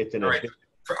put it's in a... Right.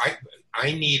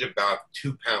 I need about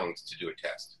 2 pounds to do a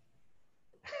test.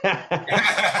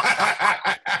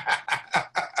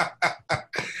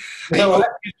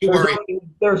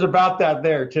 There's about that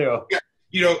there too. Yeah,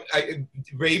 you know,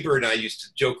 Rayburn and I used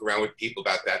to joke around with people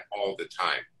about that all the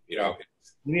time. You know,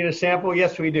 you need a sample?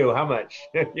 Yes, we do. How much?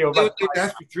 They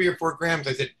asked for 3 or 4 grams.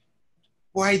 I said,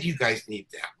 "Why do you guys need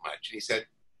that much?" And he said,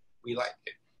 "We like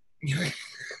it."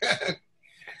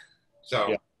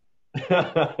 So,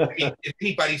 I mean, if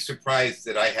anybody's surprised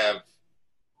that I have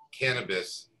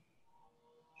cannabis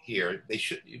here, they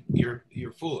should.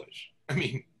 You're foolish. I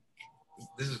mean,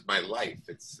 this is my life.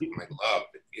 It's my love.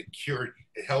 It cured.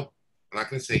 It helped. I'm not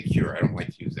going to say cure. I don't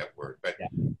like to use that word, but Yeah.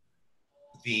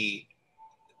 the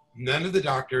none of the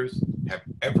doctors have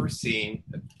ever seen.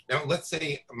 Now, let's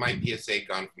say my PSA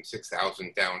gone from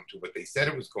 6,000 down to what they said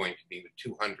it was going to be with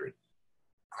 200.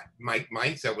 My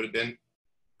mindset would have been,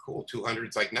 cool, 200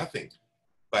 is like nothing.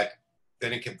 But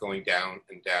then it kept going down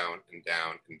and down and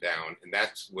down and down. And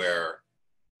that's where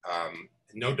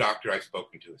no doctor I've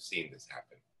spoken to has seen this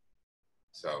happen.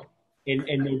 So. And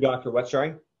no doctor, what,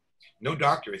 sorry? No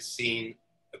doctor has seen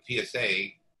a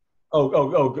PSA.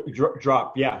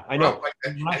 Drop. Yeah, I know. Like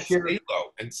that, and stay low,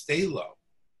 and stay low.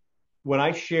 When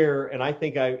I share, and I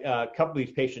think a couple of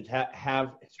these patients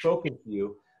have spoken to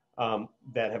you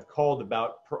that have called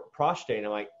about prostate, and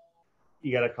I'm like,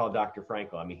 you got to call Dr.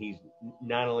 Frankel. I mean, he's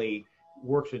not only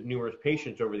works with numerous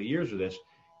patients over the years with this.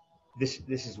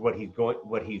 This is what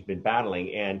he's been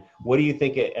battling. And what do you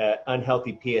think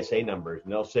unhealthy PSA numbers?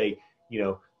 And they'll say,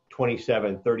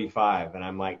 27, 35, and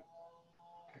I'm like,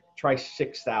 try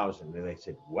 6,000. And they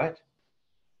said, what?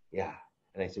 Yeah.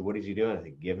 And I said, what is he doing? I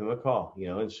said, give him a call,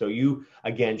 And so you,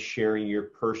 again, sharing your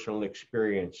personal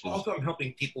experiences. Also, I'm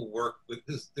helping people work with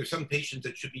this. There's some patients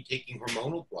that should be taking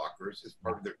hormonal blockers as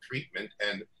part of their treatment,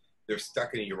 and they're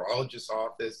stuck in a urologist's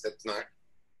office that's not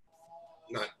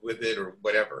with it or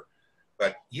whatever.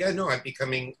 But yeah, no, I'm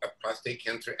becoming a prostate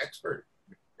cancer expert.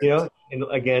 And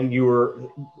again, you were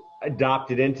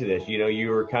adopted into this. You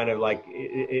were kind of like,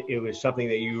 it was something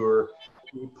that you were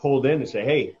pulled in to say,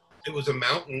 hey. It was a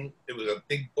mountain. It was a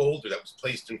big boulder that was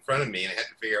placed in front of me, and I had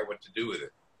to figure out what to do with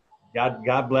it.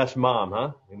 God bless mom,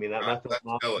 huh? I mean, that's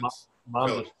mom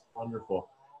was wonderful.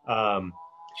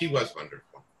 She was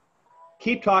wonderful.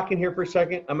 Keep talking here for a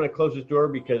second. I'm going to close this door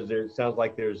because it sounds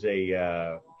like there's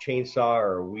a chainsaw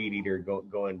or a weed eater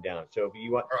going down. So if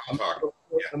you want, I'm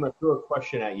going to throw a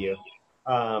question at you.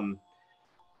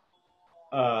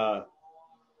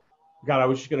 God, I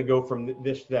was just going to go from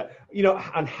this to that,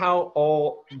 on how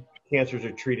all cancers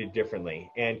are treated differently.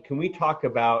 And can we talk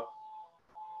about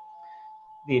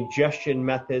the ingestion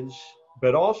methods,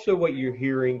 but also what you're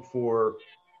hearing for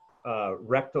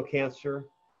rectal cancer,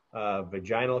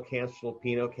 vaginal cancer,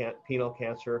 penile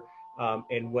cancer,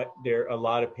 and what a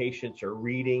lot of patients are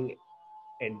reading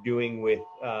and doing with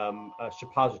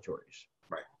suppositories.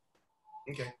 Right.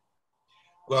 Okay.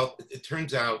 Well, it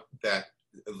turns out that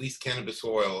at least cannabis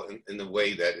oil, in the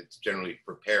way that it's generally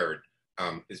prepared,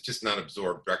 is just not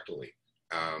absorbed rectally.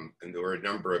 And there were a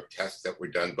number of tests that were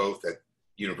done both at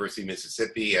University of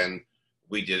Mississippi, and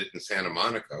we did it in Santa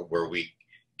Monica, where we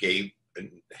gave a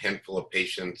handful of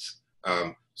patients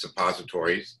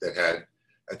suppositories that had,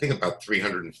 I think, about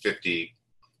 350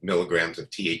 milligrams of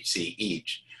THC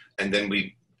each. And then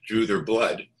we drew their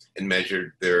blood and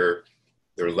measured their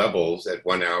levels at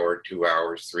 1 hour, 2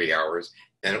 hours, 3 hours,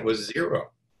 and it was zero.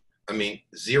 I mean,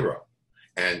 zero.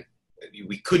 And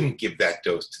we couldn't give that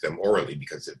dose to them orally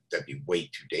because that'd be way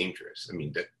too dangerous. I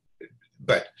mean,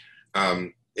 but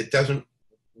it doesn't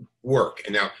work.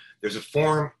 And now there's a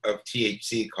form of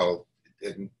THC called,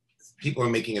 and people are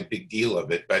making a big deal of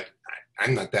it, but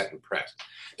I'm not that impressed.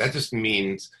 That just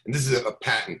means, and this is a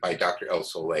patent by Dr. El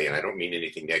Soleil, and I don't mean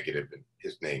anything negative in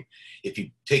his name. If you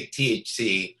take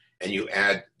THC and you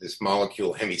add this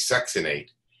molecule hemisuccinate,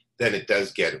 then it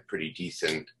does get a pretty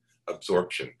decent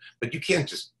absorption. But you can't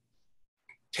just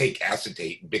take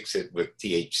acetate, mix it with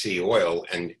THC oil,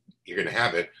 and you're going to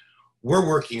have it. We're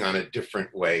working on a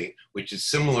different way, which is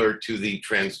similar to the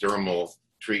transdermal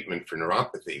treatment for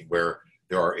neuropathy, where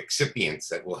there are excipients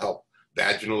that will help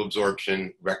vaginal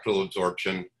absorption, rectal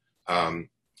absorption,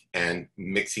 and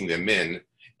mixing them in.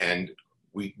 And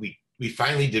we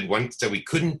finally did one that we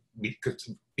couldn't,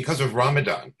 because of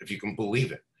Ramadan, if you can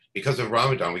believe it. Because of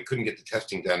Ramadan, we couldn't get the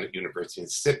testing done at University of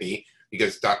Mississippi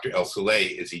because Dr. El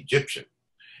Soleil is Egyptian.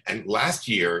 And last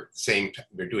year,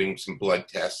 we're doing some blood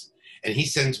tests, and he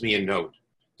sends me a note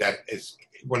that is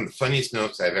one of the funniest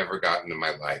notes I've ever gotten in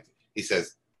my life. He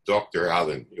says, Dr.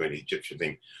 Allan, you're an Egyptian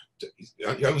thing.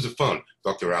 It was a phone.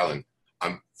 Dr. Allan,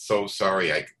 I'm so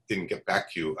sorry I didn't get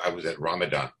back to you. I was at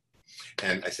Ramadan.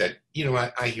 And I said, you know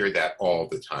what? I hear that all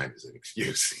the time as an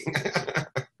excuse.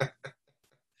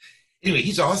 Anyway,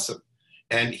 he's awesome.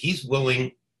 And he's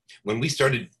willing, when we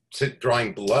started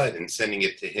drawing blood and sending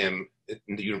it to him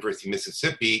in the University of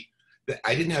Mississippi,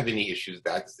 I didn't have any issues with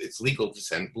that. It's legal to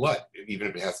send blood, even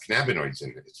if it has cannabinoids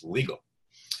in it, it's legal.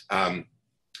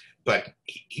 But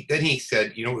then he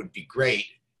said, it would be great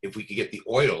if we could get the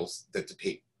oils that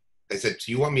I said,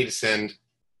 so you want me to send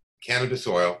cannabis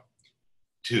oil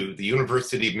to the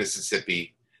University of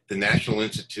Mississippi, the National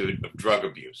Institute of Drug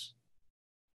Abuse.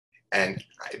 And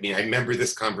I mean, I remember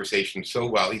this conversation so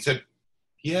well. He said,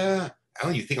 yeah,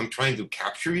 Allan, you think I'm trying to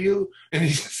capture you? And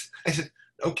I said,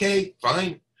 okay,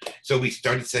 fine. So we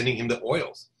started sending him the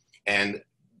oils. And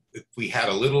we had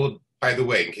a little, by the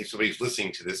way, in case somebody's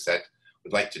listening to this that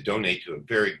would like to donate to a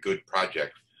very good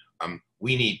project,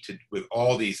 we need to, with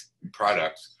all these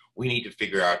products, we need to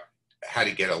figure out how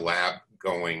to get a lab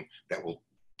going that will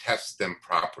test them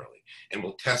properly and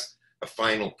will test a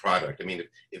final product. I mean,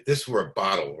 if this were a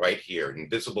bottle right here, an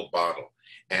invisible bottle,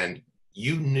 and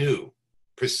you knew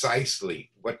precisely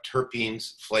what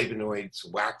terpenes,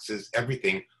 flavonoids, waxes,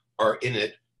 everything are in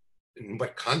it, and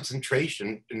what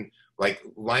concentration, and like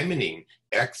limonene,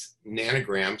 X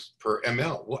nanograms per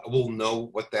ml, we'll know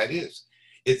what that is.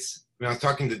 It's, when I was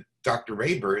talking to Dr.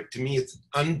 Raber, to me, it's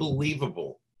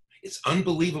unbelievable. It's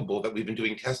unbelievable that we've been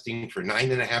doing testing for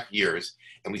 9.5 years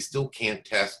and we still can't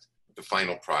test the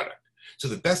final product. So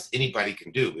the best anybody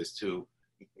can do is to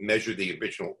measure the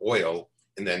original oil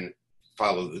and then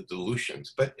follow the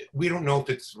dilutions. But we don't know if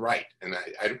it's right. And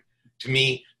to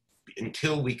me,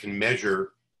 until we can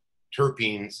measure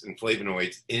terpenes and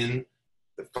flavonoids in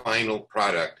the final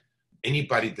product,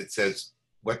 anybody that says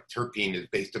what terpene is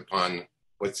based upon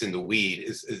what's in the weed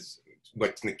is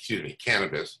what's in, excuse me,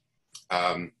 cannabis,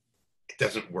 it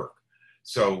doesn't work.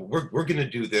 So we're going to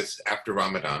do this after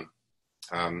Ramadan.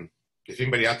 If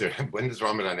anybody out there, when does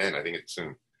Ramadan end? I think it's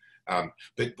soon.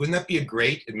 But wouldn't that be a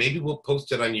great, and maybe we'll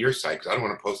post it on your site, because I don't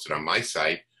want to post it on my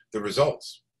site, the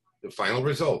results, the final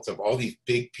results of all these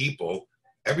big people,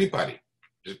 everybody.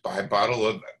 Just buy a bottle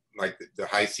of like the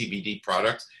high CBD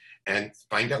products and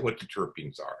find out what the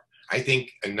terpenes are. I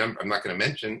think a number, I'm not going to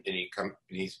mention any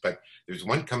companies, but there's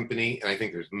one company, and I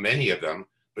think there's many of them,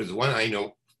 but there's one I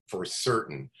know for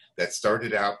certain that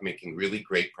started out making really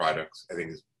great products, I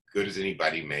think as good as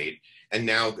anybody made, and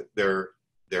now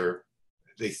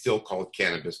they still call it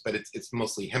cannabis, but it's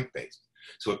mostly hemp-based.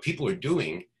 So what people are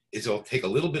doing is they'll take a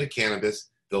little bit of cannabis,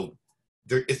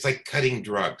 it's like cutting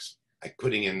drugs, like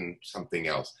putting in something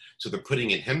else. So they're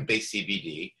putting in hemp-based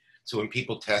CBD, so when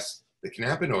people test the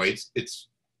cannabinoids, it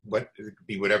could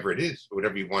be whatever it is,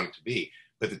 whatever you want it to be,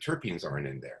 but the terpenes aren't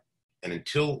in there. And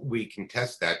until we can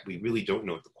test that, we really don't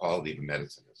know what the quality of the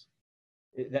medicine is.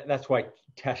 That's why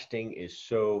testing is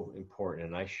so important.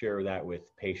 And I share that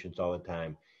with patients all the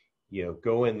time. You know,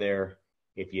 go in there.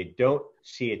 If you don't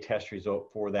see a test result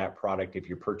for that product, if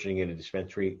you're purchasing in a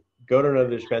dispensary, go to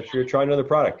another dispensary or try another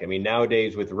product. I mean,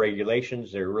 nowadays with the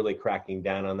regulations, they're really cracking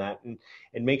down on that,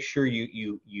 and make sure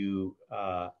you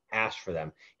ask for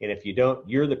them. And if you don't,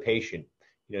 you're the patient.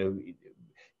 You know,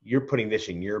 you're putting this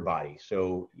in your body.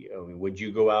 So, you know, would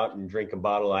you go out and drink a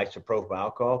bottle of isopropyl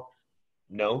alcohol?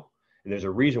 No. And there's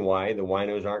a reason why the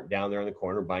winos aren't down there in the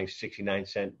corner buying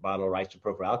 69-cent bottle of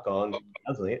isopropyl alcohol and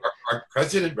guzzling it. Our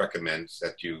president recommends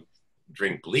that you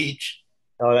drink bleach.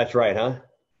 Oh, that's right, huh?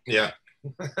 Yeah.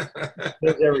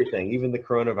 Does everything, even the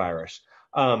coronavirus.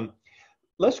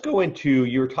 Let's go into,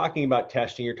 you were talking about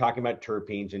testing, you're talking about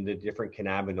terpenes and the different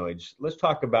cannabinoids. Let's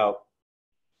talk about,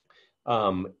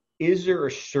 is there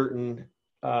a certain,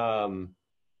 I'm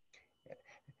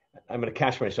going to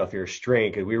catch myself here,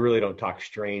 strain, because we really don't talk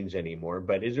strains anymore,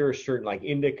 but is there a certain like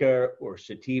indica or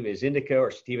sativa? Is indica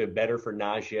or sativa better for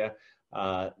nausea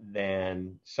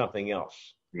than something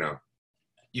else? No,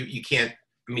 you can't.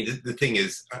 I mean, the thing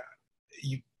is,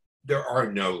 there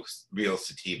are no real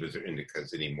sativas or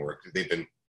indicas anymore because they've been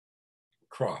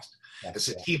crossed. That's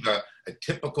a sativa, a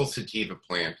typical sativa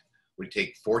plant would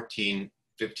take 14,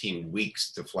 15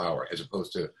 weeks to flower, as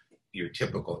opposed to your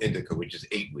typical indica, which is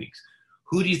 8 weeks.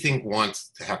 Who do you think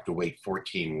wants to have to wait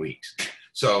 14 weeks?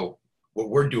 So what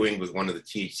we're doing with one of the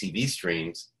THCV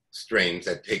strains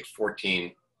that takes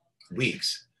 14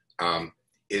 weeks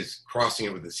is crossing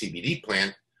it with the CBD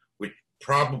plant, which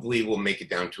probably will make it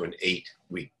down to an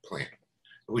 8-week plant,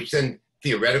 which then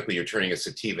theoretically you're turning a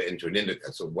sativa into an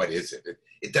indica. So what is it?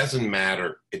 It doesn't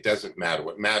matter. It doesn't matter.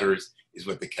 What matters is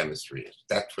what the chemistry is.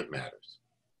 That's what matters.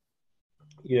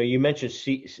 You know, you mentioned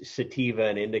sativa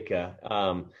and indica.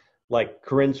 Like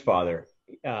Corinne's father,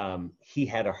 he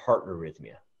had a heart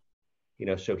arrhythmia, you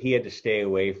know, so he had to stay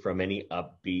away from any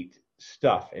upbeat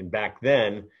stuff. And back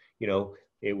then, you know,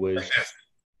 it was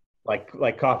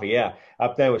like coffee. Yeah.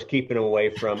 Up then was keeping him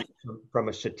away from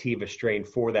a sativa strain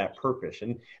for that purpose.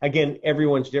 And again,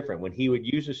 everyone's different. When he would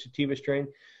use a sativa strain,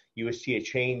 you would see a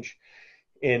change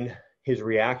in his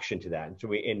reaction to that. And so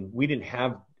we didn't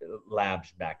have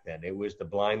labs back then. It was the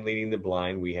blind leading the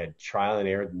blind. We had trial and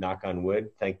error, knock on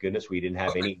wood. Thank goodness we didn't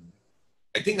have any.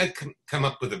 I think I've come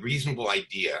up with a reasonable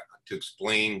idea to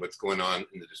explain what's going on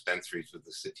in the dispensaries with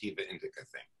the sativa indica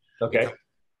thing. Okay. Because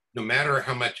no matter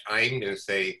how much I'm going to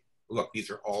say, look, these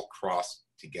are all crossed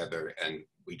together and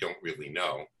we don't really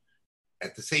know.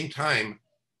 At the same time,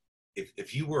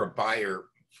 if you were a buyer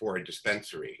for a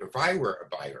dispensary, or if I were a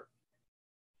buyer,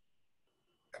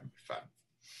 that'd be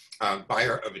fun,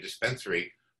 buyer of a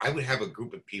dispensary, I would have a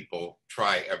group of people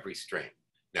try every strain.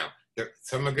 Now,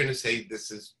 some are going to say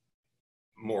this is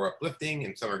more uplifting,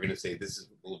 and some are going to say this is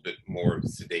a little bit more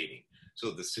sedating.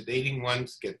 So the sedating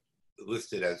ones get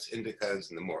listed as indicas,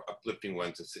 and the more uplifting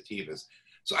ones as sativas.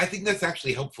 So I think that's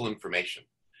actually helpful information.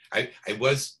 I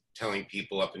was telling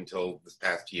people up until this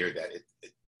past year that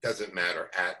it doesn't matter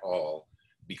at all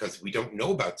because we don't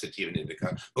know about sativa and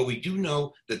indica, but we do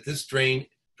know that this strain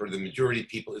for the majority of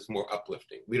people is more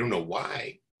uplifting. We don't know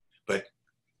why, but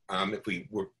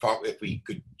if we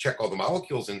could check all the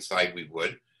molecules inside, we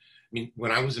would. I mean,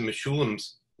 when I was in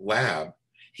Meshulam's lab,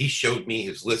 he showed me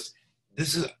his list.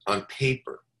 This is on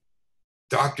paper.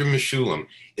 Dr. Meshulam,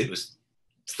 it was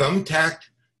thumbtacked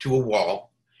to a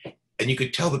wall, and you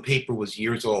could tell the paper was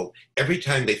years old. Every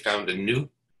time they found a new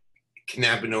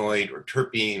cannabinoid or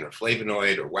terpene or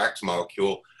flavonoid or wax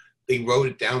molecule, they wrote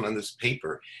it down on this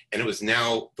paper, and it was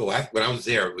now, when I was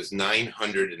there, it was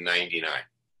 999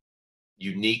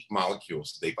 unique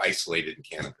molecules they've isolated in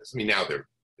cannabis. I mean, now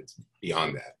it's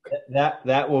beyond that.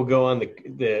 That will go on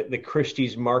the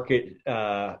Christie's market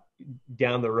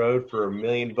down the road for $1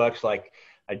 million, like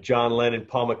a John Lennon,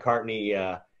 Paul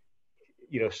McCartney,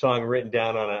 song written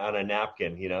down on a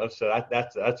napkin. So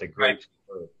that's a great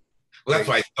story. Well, that's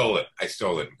why I stole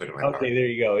it and put it in my pocket. Okay, there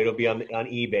you go. It'll be on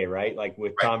eBay, right? Like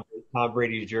with Tom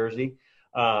Brady's jersey.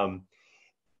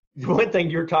 One thing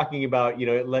you're talking about,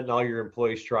 letting all your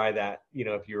employees try that,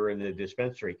 if you were in the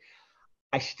dispensary.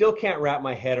 I still can't wrap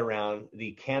my head around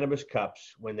the cannabis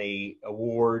cups when they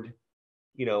award,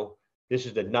 this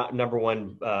is the number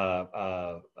one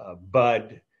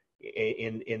bud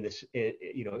in this,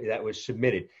 that was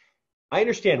submitted. I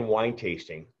understand wine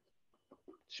tasting,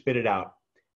 spit it out,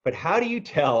 but how do you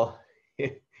tell,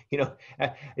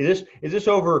 is this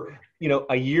over,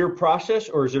 a year process,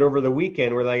 or is it over the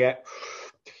weekend where they got,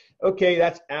 okay,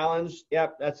 that's Allan's.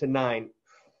 Yep, that's a 9.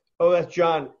 Oh, that's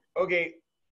John. Okay.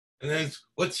 And then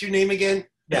what's your name again?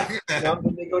 Yeah. Now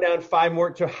they go down 5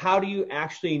 more. So how do you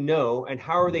actually know, and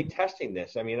how are they testing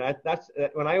this? I mean, that's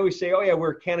when I always say, oh yeah,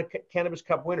 we're cannabis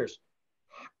cup winners.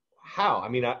 How? I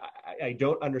mean, I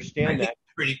don't understand that.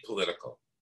 It's pretty political.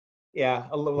 Yeah,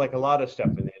 like a lot of stuff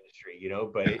in the industry,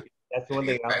 but that's the one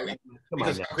thing.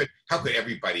 How could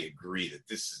everybody agree that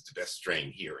this is the best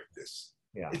strain here at this?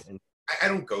 Yeah. I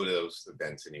don't go to those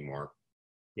events anymore.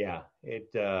 Yeah. I'm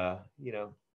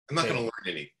not going to learn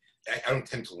any. I don't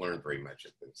tend to learn very much.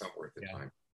 It's not worth the time.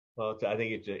 Well, I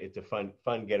think it's a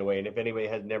fun getaway. And if anybody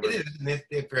has never, it is, and they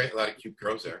have a lot of cute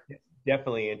girls there.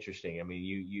 Definitely interesting. I mean,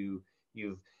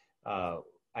 you've.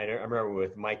 I remember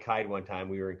with Mike Hyde one time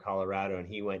we were in Colorado, and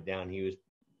he went down. He was,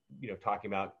 talking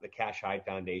about the Cash Hyde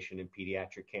Foundation and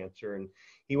pediatric cancer, and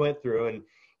he went through, and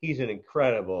he's an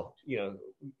incredible,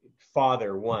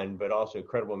 father, but also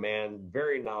incredible man,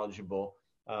 very knowledgeable,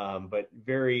 but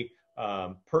very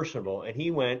personable. And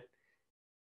he went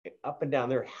up and down.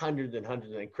 There were hundreds and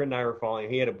hundreds, and Chris and I were following.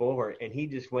 He had a bullhorn, and he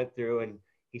just went through, and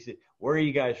he said, "Where are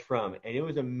you guys from?" And it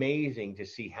was amazing to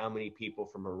see how many people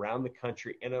from around the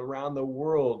country and around the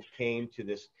world came to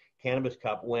this cannabis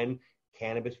cup when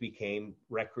cannabis became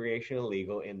recreational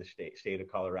legal in the state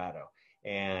of Colorado.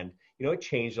 And, it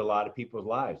changed a lot of people's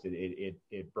lives.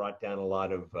 It brought down a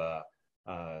lot of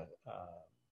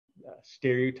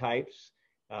stereotypes,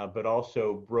 but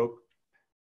also broke,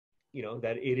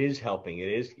 that it is helping.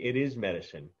 It is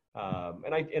medicine.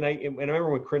 And I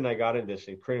remember when Corinne and I got into this,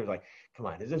 and Corinne was like, "Come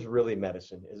on, is this really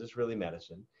medicine? Is this really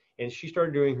medicine?" And she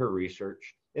started doing her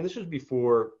research, and this was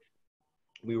before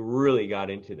we really got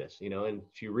into this, and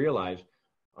she realized,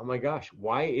 oh my gosh,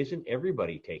 why isn't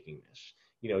everybody taking this?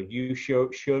 You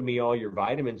showed me all your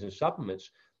vitamins and supplements.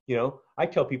 I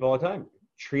tell people all the time,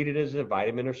 treat it as a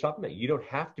vitamin or supplement. You don't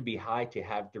have to be high to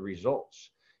have the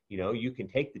results. You can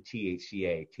take the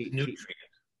THCA. Nutrient.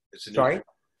 It's a Sorry? Nutrient.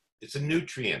 It's a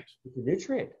nutrient. It's a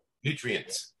nutrient.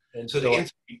 Nutrients. And so the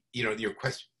answer, your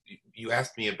question, you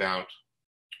asked me about,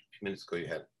 a few minutes ago, you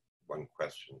had one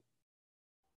question.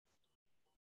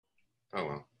 Oh,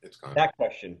 well, it's gone. That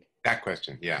question,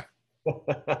 yeah.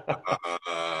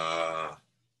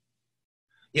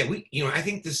 Yeah, I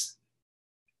think this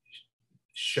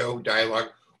show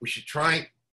dialogue, we should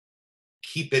try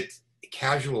keep it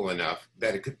casual enough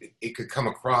that it could come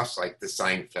across like the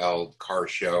Seinfeld car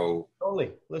show.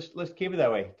 Totally. Let's keep it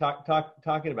that way.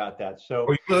 Talking about that. So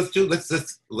Or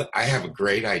I have a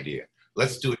great idea.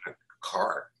 Let's do it in a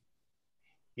car.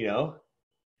 you know,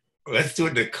 Let's do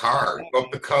it in a car, go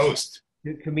up the coast.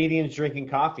 comedians drinking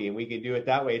coffee, and we could do it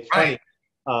that way. It's Right.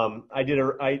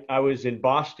 funny. I was in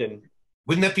Boston.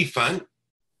 Wouldn't that be fun?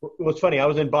 Well, it's funny. I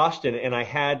was in Boston,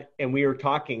 and we were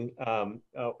talking.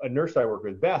 A nurse I work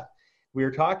with, Beth. We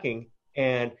were talking,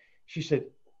 and she said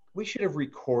we should have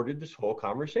recorded this whole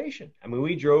conversation. I mean,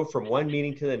 we drove from one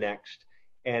meeting to the next,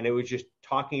 and it was just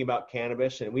talking about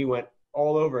cannabis, and we went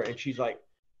all over. And she's like,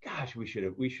 "Gosh, we should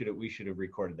have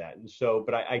recorded that." And so,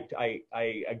 but I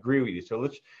agree with you. So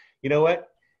you know what?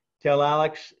 Tell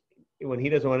Alex when he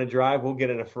doesn't want to drive, we'll get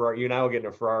in a Ferrari. You and I will get in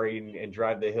a Ferrari and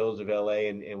drive the hills of LA,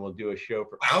 and we'll do a show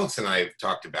for. Alex and I have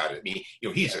talked about it. I mean,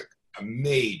 he's a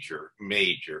major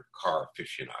car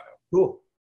aficionado. Cool.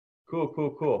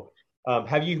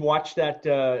 Have you watched that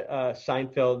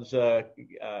Seinfeld's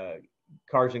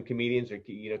Cars and Comedians, or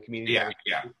Comedians?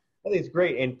 Yeah. I think it's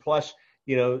great. And plus,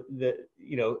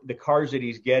 the cars that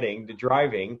he's getting, the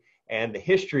driving, and the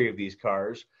history of these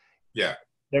cars. Yeah.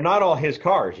 They're not all his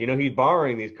cars. He's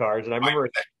borrowing these cars. And I remember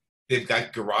they've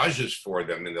got garages for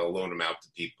them, and they'll loan them out to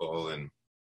people. And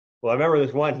I remember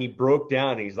this one. He broke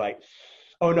down. And he's like,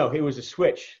 "Oh no, it was a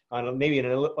switch on maybe an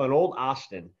old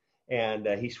Austin." And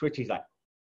he switched. He's like,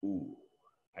 "Ooh,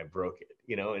 I broke it."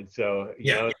 And so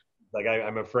like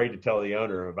I'm afraid to tell the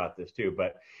owner about this too.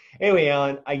 But anyway,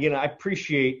 Allan, I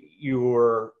appreciate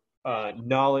your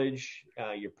knowledge,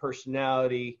 your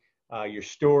personality, your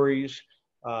stories.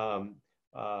 Not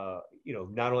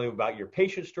only about your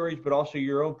patient stories, but also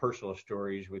your own personal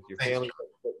stories with your family,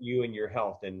 you and your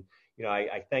health. And,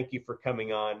 I thank you for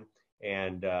coming on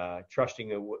and trusting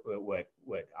what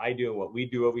I do and what we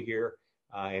do over here.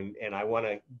 And I want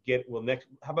to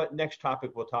how about next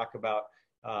topic? We'll talk about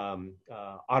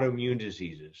autoimmune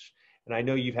diseases. And I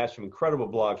know you've had some incredible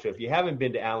blogs. So if you haven't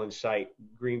been to Allan's site,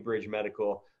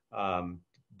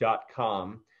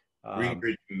 greenbridgemedical.com,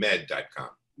 greenbridgemed.com.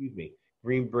 Excuse me.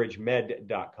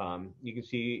 greenbridgemed.com. You can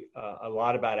see a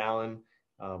lot about Allan,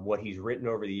 what he's written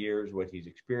over the years, what he's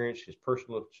experienced, his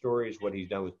personal stories, what he's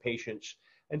done with patients,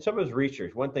 and some of his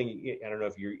research. One thing, I don't know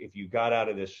if you got out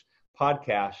of this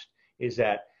podcast, is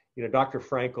that Dr.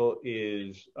 Frankel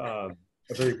is a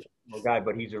very personal guy,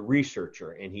 but he's a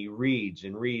researcher, and he reads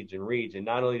and reads and reads. And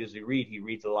not only does he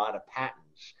reads a lot of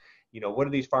patents. What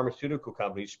are these pharmaceutical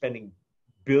companies spending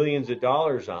billions of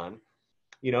dollars on?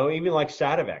 Even like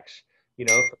Sativex.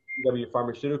 CW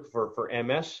pharmaceutical for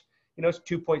MS, it's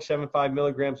 2.75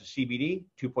 milligrams of CBD,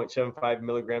 2.75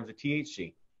 milligrams of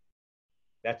THC.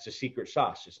 That's the secret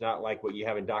sauce. It's not like what you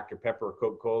have in Dr. Pepper or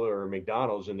Coca-Cola or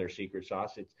McDonald's in their secret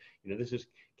sauce. It's, this is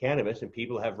cannabis, and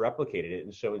people have replicated it.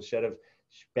 And so instead of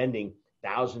spending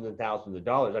thousands and thousands of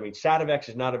dollars, Sativex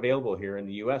is not available here in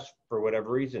the US for whatever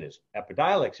reason.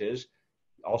 Epidiolex is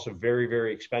also very,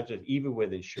 very expensive, even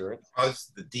with insurance.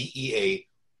 Because the DEA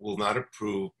will not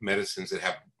approve medicines that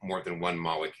have more than one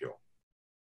molecule.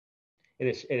 And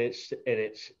it's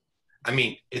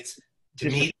to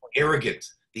me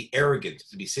arrogance. The arrogance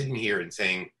to be sitting here and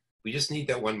saying we just need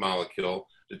that one molecule.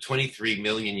 The 23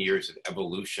 million years of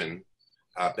evolution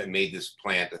that made this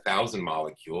plant 1,000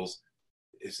 molecules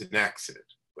is an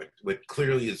accident. What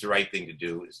clearly is the right thing to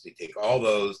do is to take all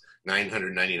those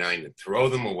 999 and throw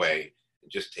them away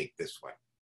and just take this one.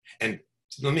 And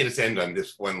let me just end on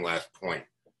this one last point.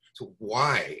 So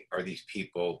why are these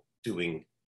people doing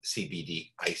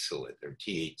CBD isolate or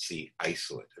THC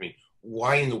isolate?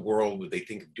 Why in the world would they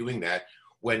think of doing that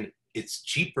when it's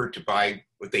cheaper to buy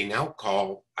what they now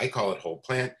I call it whole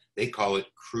plant, they call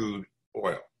it crude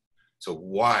oil. So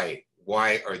why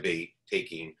are they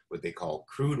taking what they call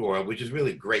crude oil, which is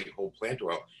really great whole plant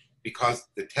oil? Because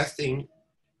the testing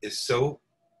is so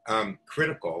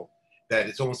critical that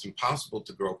it's almost impossible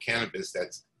to grow cannabis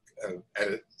that's at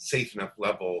a safe enough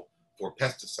level for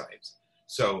pesticides.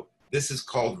 So this is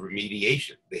called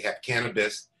remediation. They have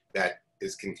cannabis that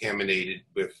is contaminated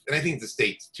with, and I think the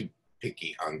state's too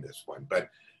picky on this one,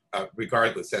 but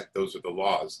regardless, those are the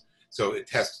laws. So it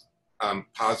tests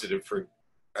positive for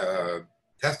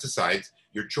pesticides.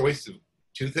 Your choice of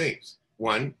two things.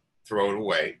 One, throw it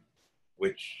away,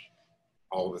 which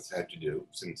all of us had to do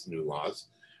since new laws.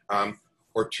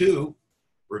 Or two,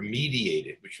 remediate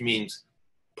it, which means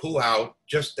pull out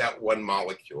just that one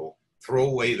molecule, throw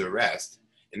away the rest,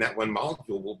 and that one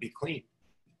molecule will be clean.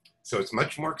 So it's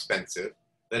much more expensive,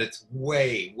 but it's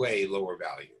way, way lower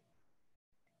value.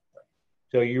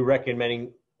 So you're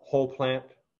recommending whole plant?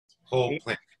 Whole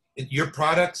plant. Your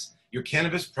products, your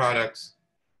cannabis products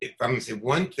if I'm going to say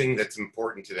one thing that's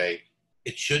important today,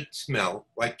 it should smell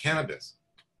like cannabis.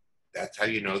 That's how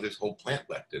you know there's whole plant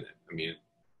left in it. I mean,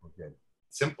 Okay.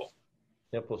 simple.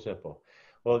 Simple.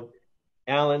 Well,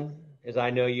 Allan, as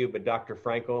I know you, but Dr.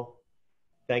 Frankel,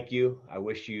 thank you. I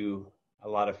wish you a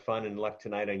lot of fun and luck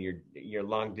tonight on your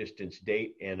long distance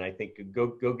date. And I think go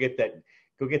get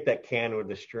that can with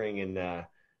the string. And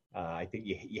I think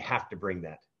you have to bring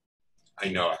that. I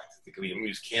know. I think we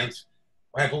use cans.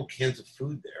 I have old cans of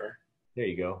food there. There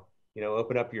you go.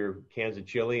 Open up your cans of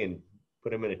chili and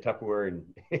put them in a Tupperware and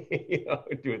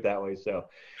do it that way. So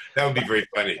that would be very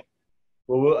funny.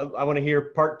 Well, I want to hear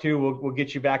part 2. We'll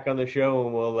get you back on the show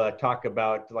and we'll talk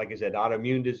about, like I said,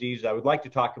 autoimmune disease. I would like to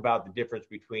talk about the difference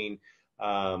between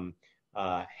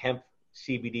hemp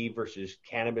CBD versus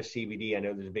cannabis CBD. I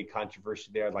know there's a big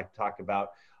controversy there. I'd like to talk about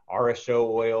RSO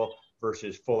oil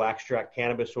versus full extract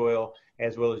cannabis oil,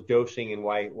 as well as dosing and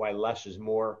why less is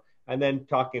more. And then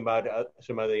talking about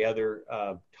some of the other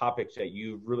topics that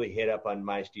you've really hit up on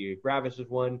myasthenia gravis is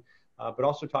one, but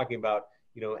also talking about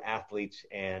athletes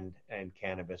and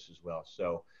cannabis as well.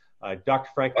 So, Dr.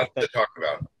 Frankel, lots to talk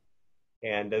about.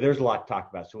 And there's a lot to talk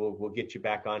about. So we'll get you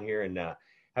back on here and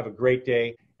have a great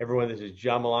day, everyone. This is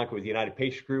John Malanka with United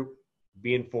Patients Group.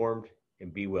 Be informed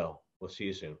and be well. We'll see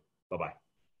you soon. Bye-bye.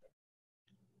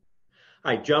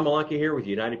 Hi, John Malanka here with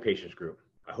United Patients Group.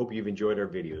 I hope you've enjoyed our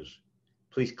videos.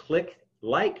 Please click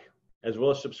like as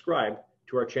well as subscribe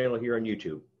to our channel here on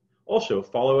YouTube. Also,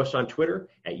 follow us on Twitter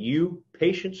at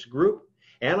UPatients Group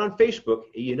and on Facebook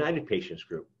at United Patients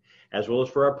Group, as well as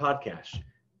for our podcast.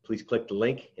 Please click the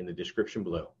link in the description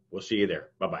below. We'll see you there.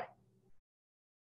 Bye-bye.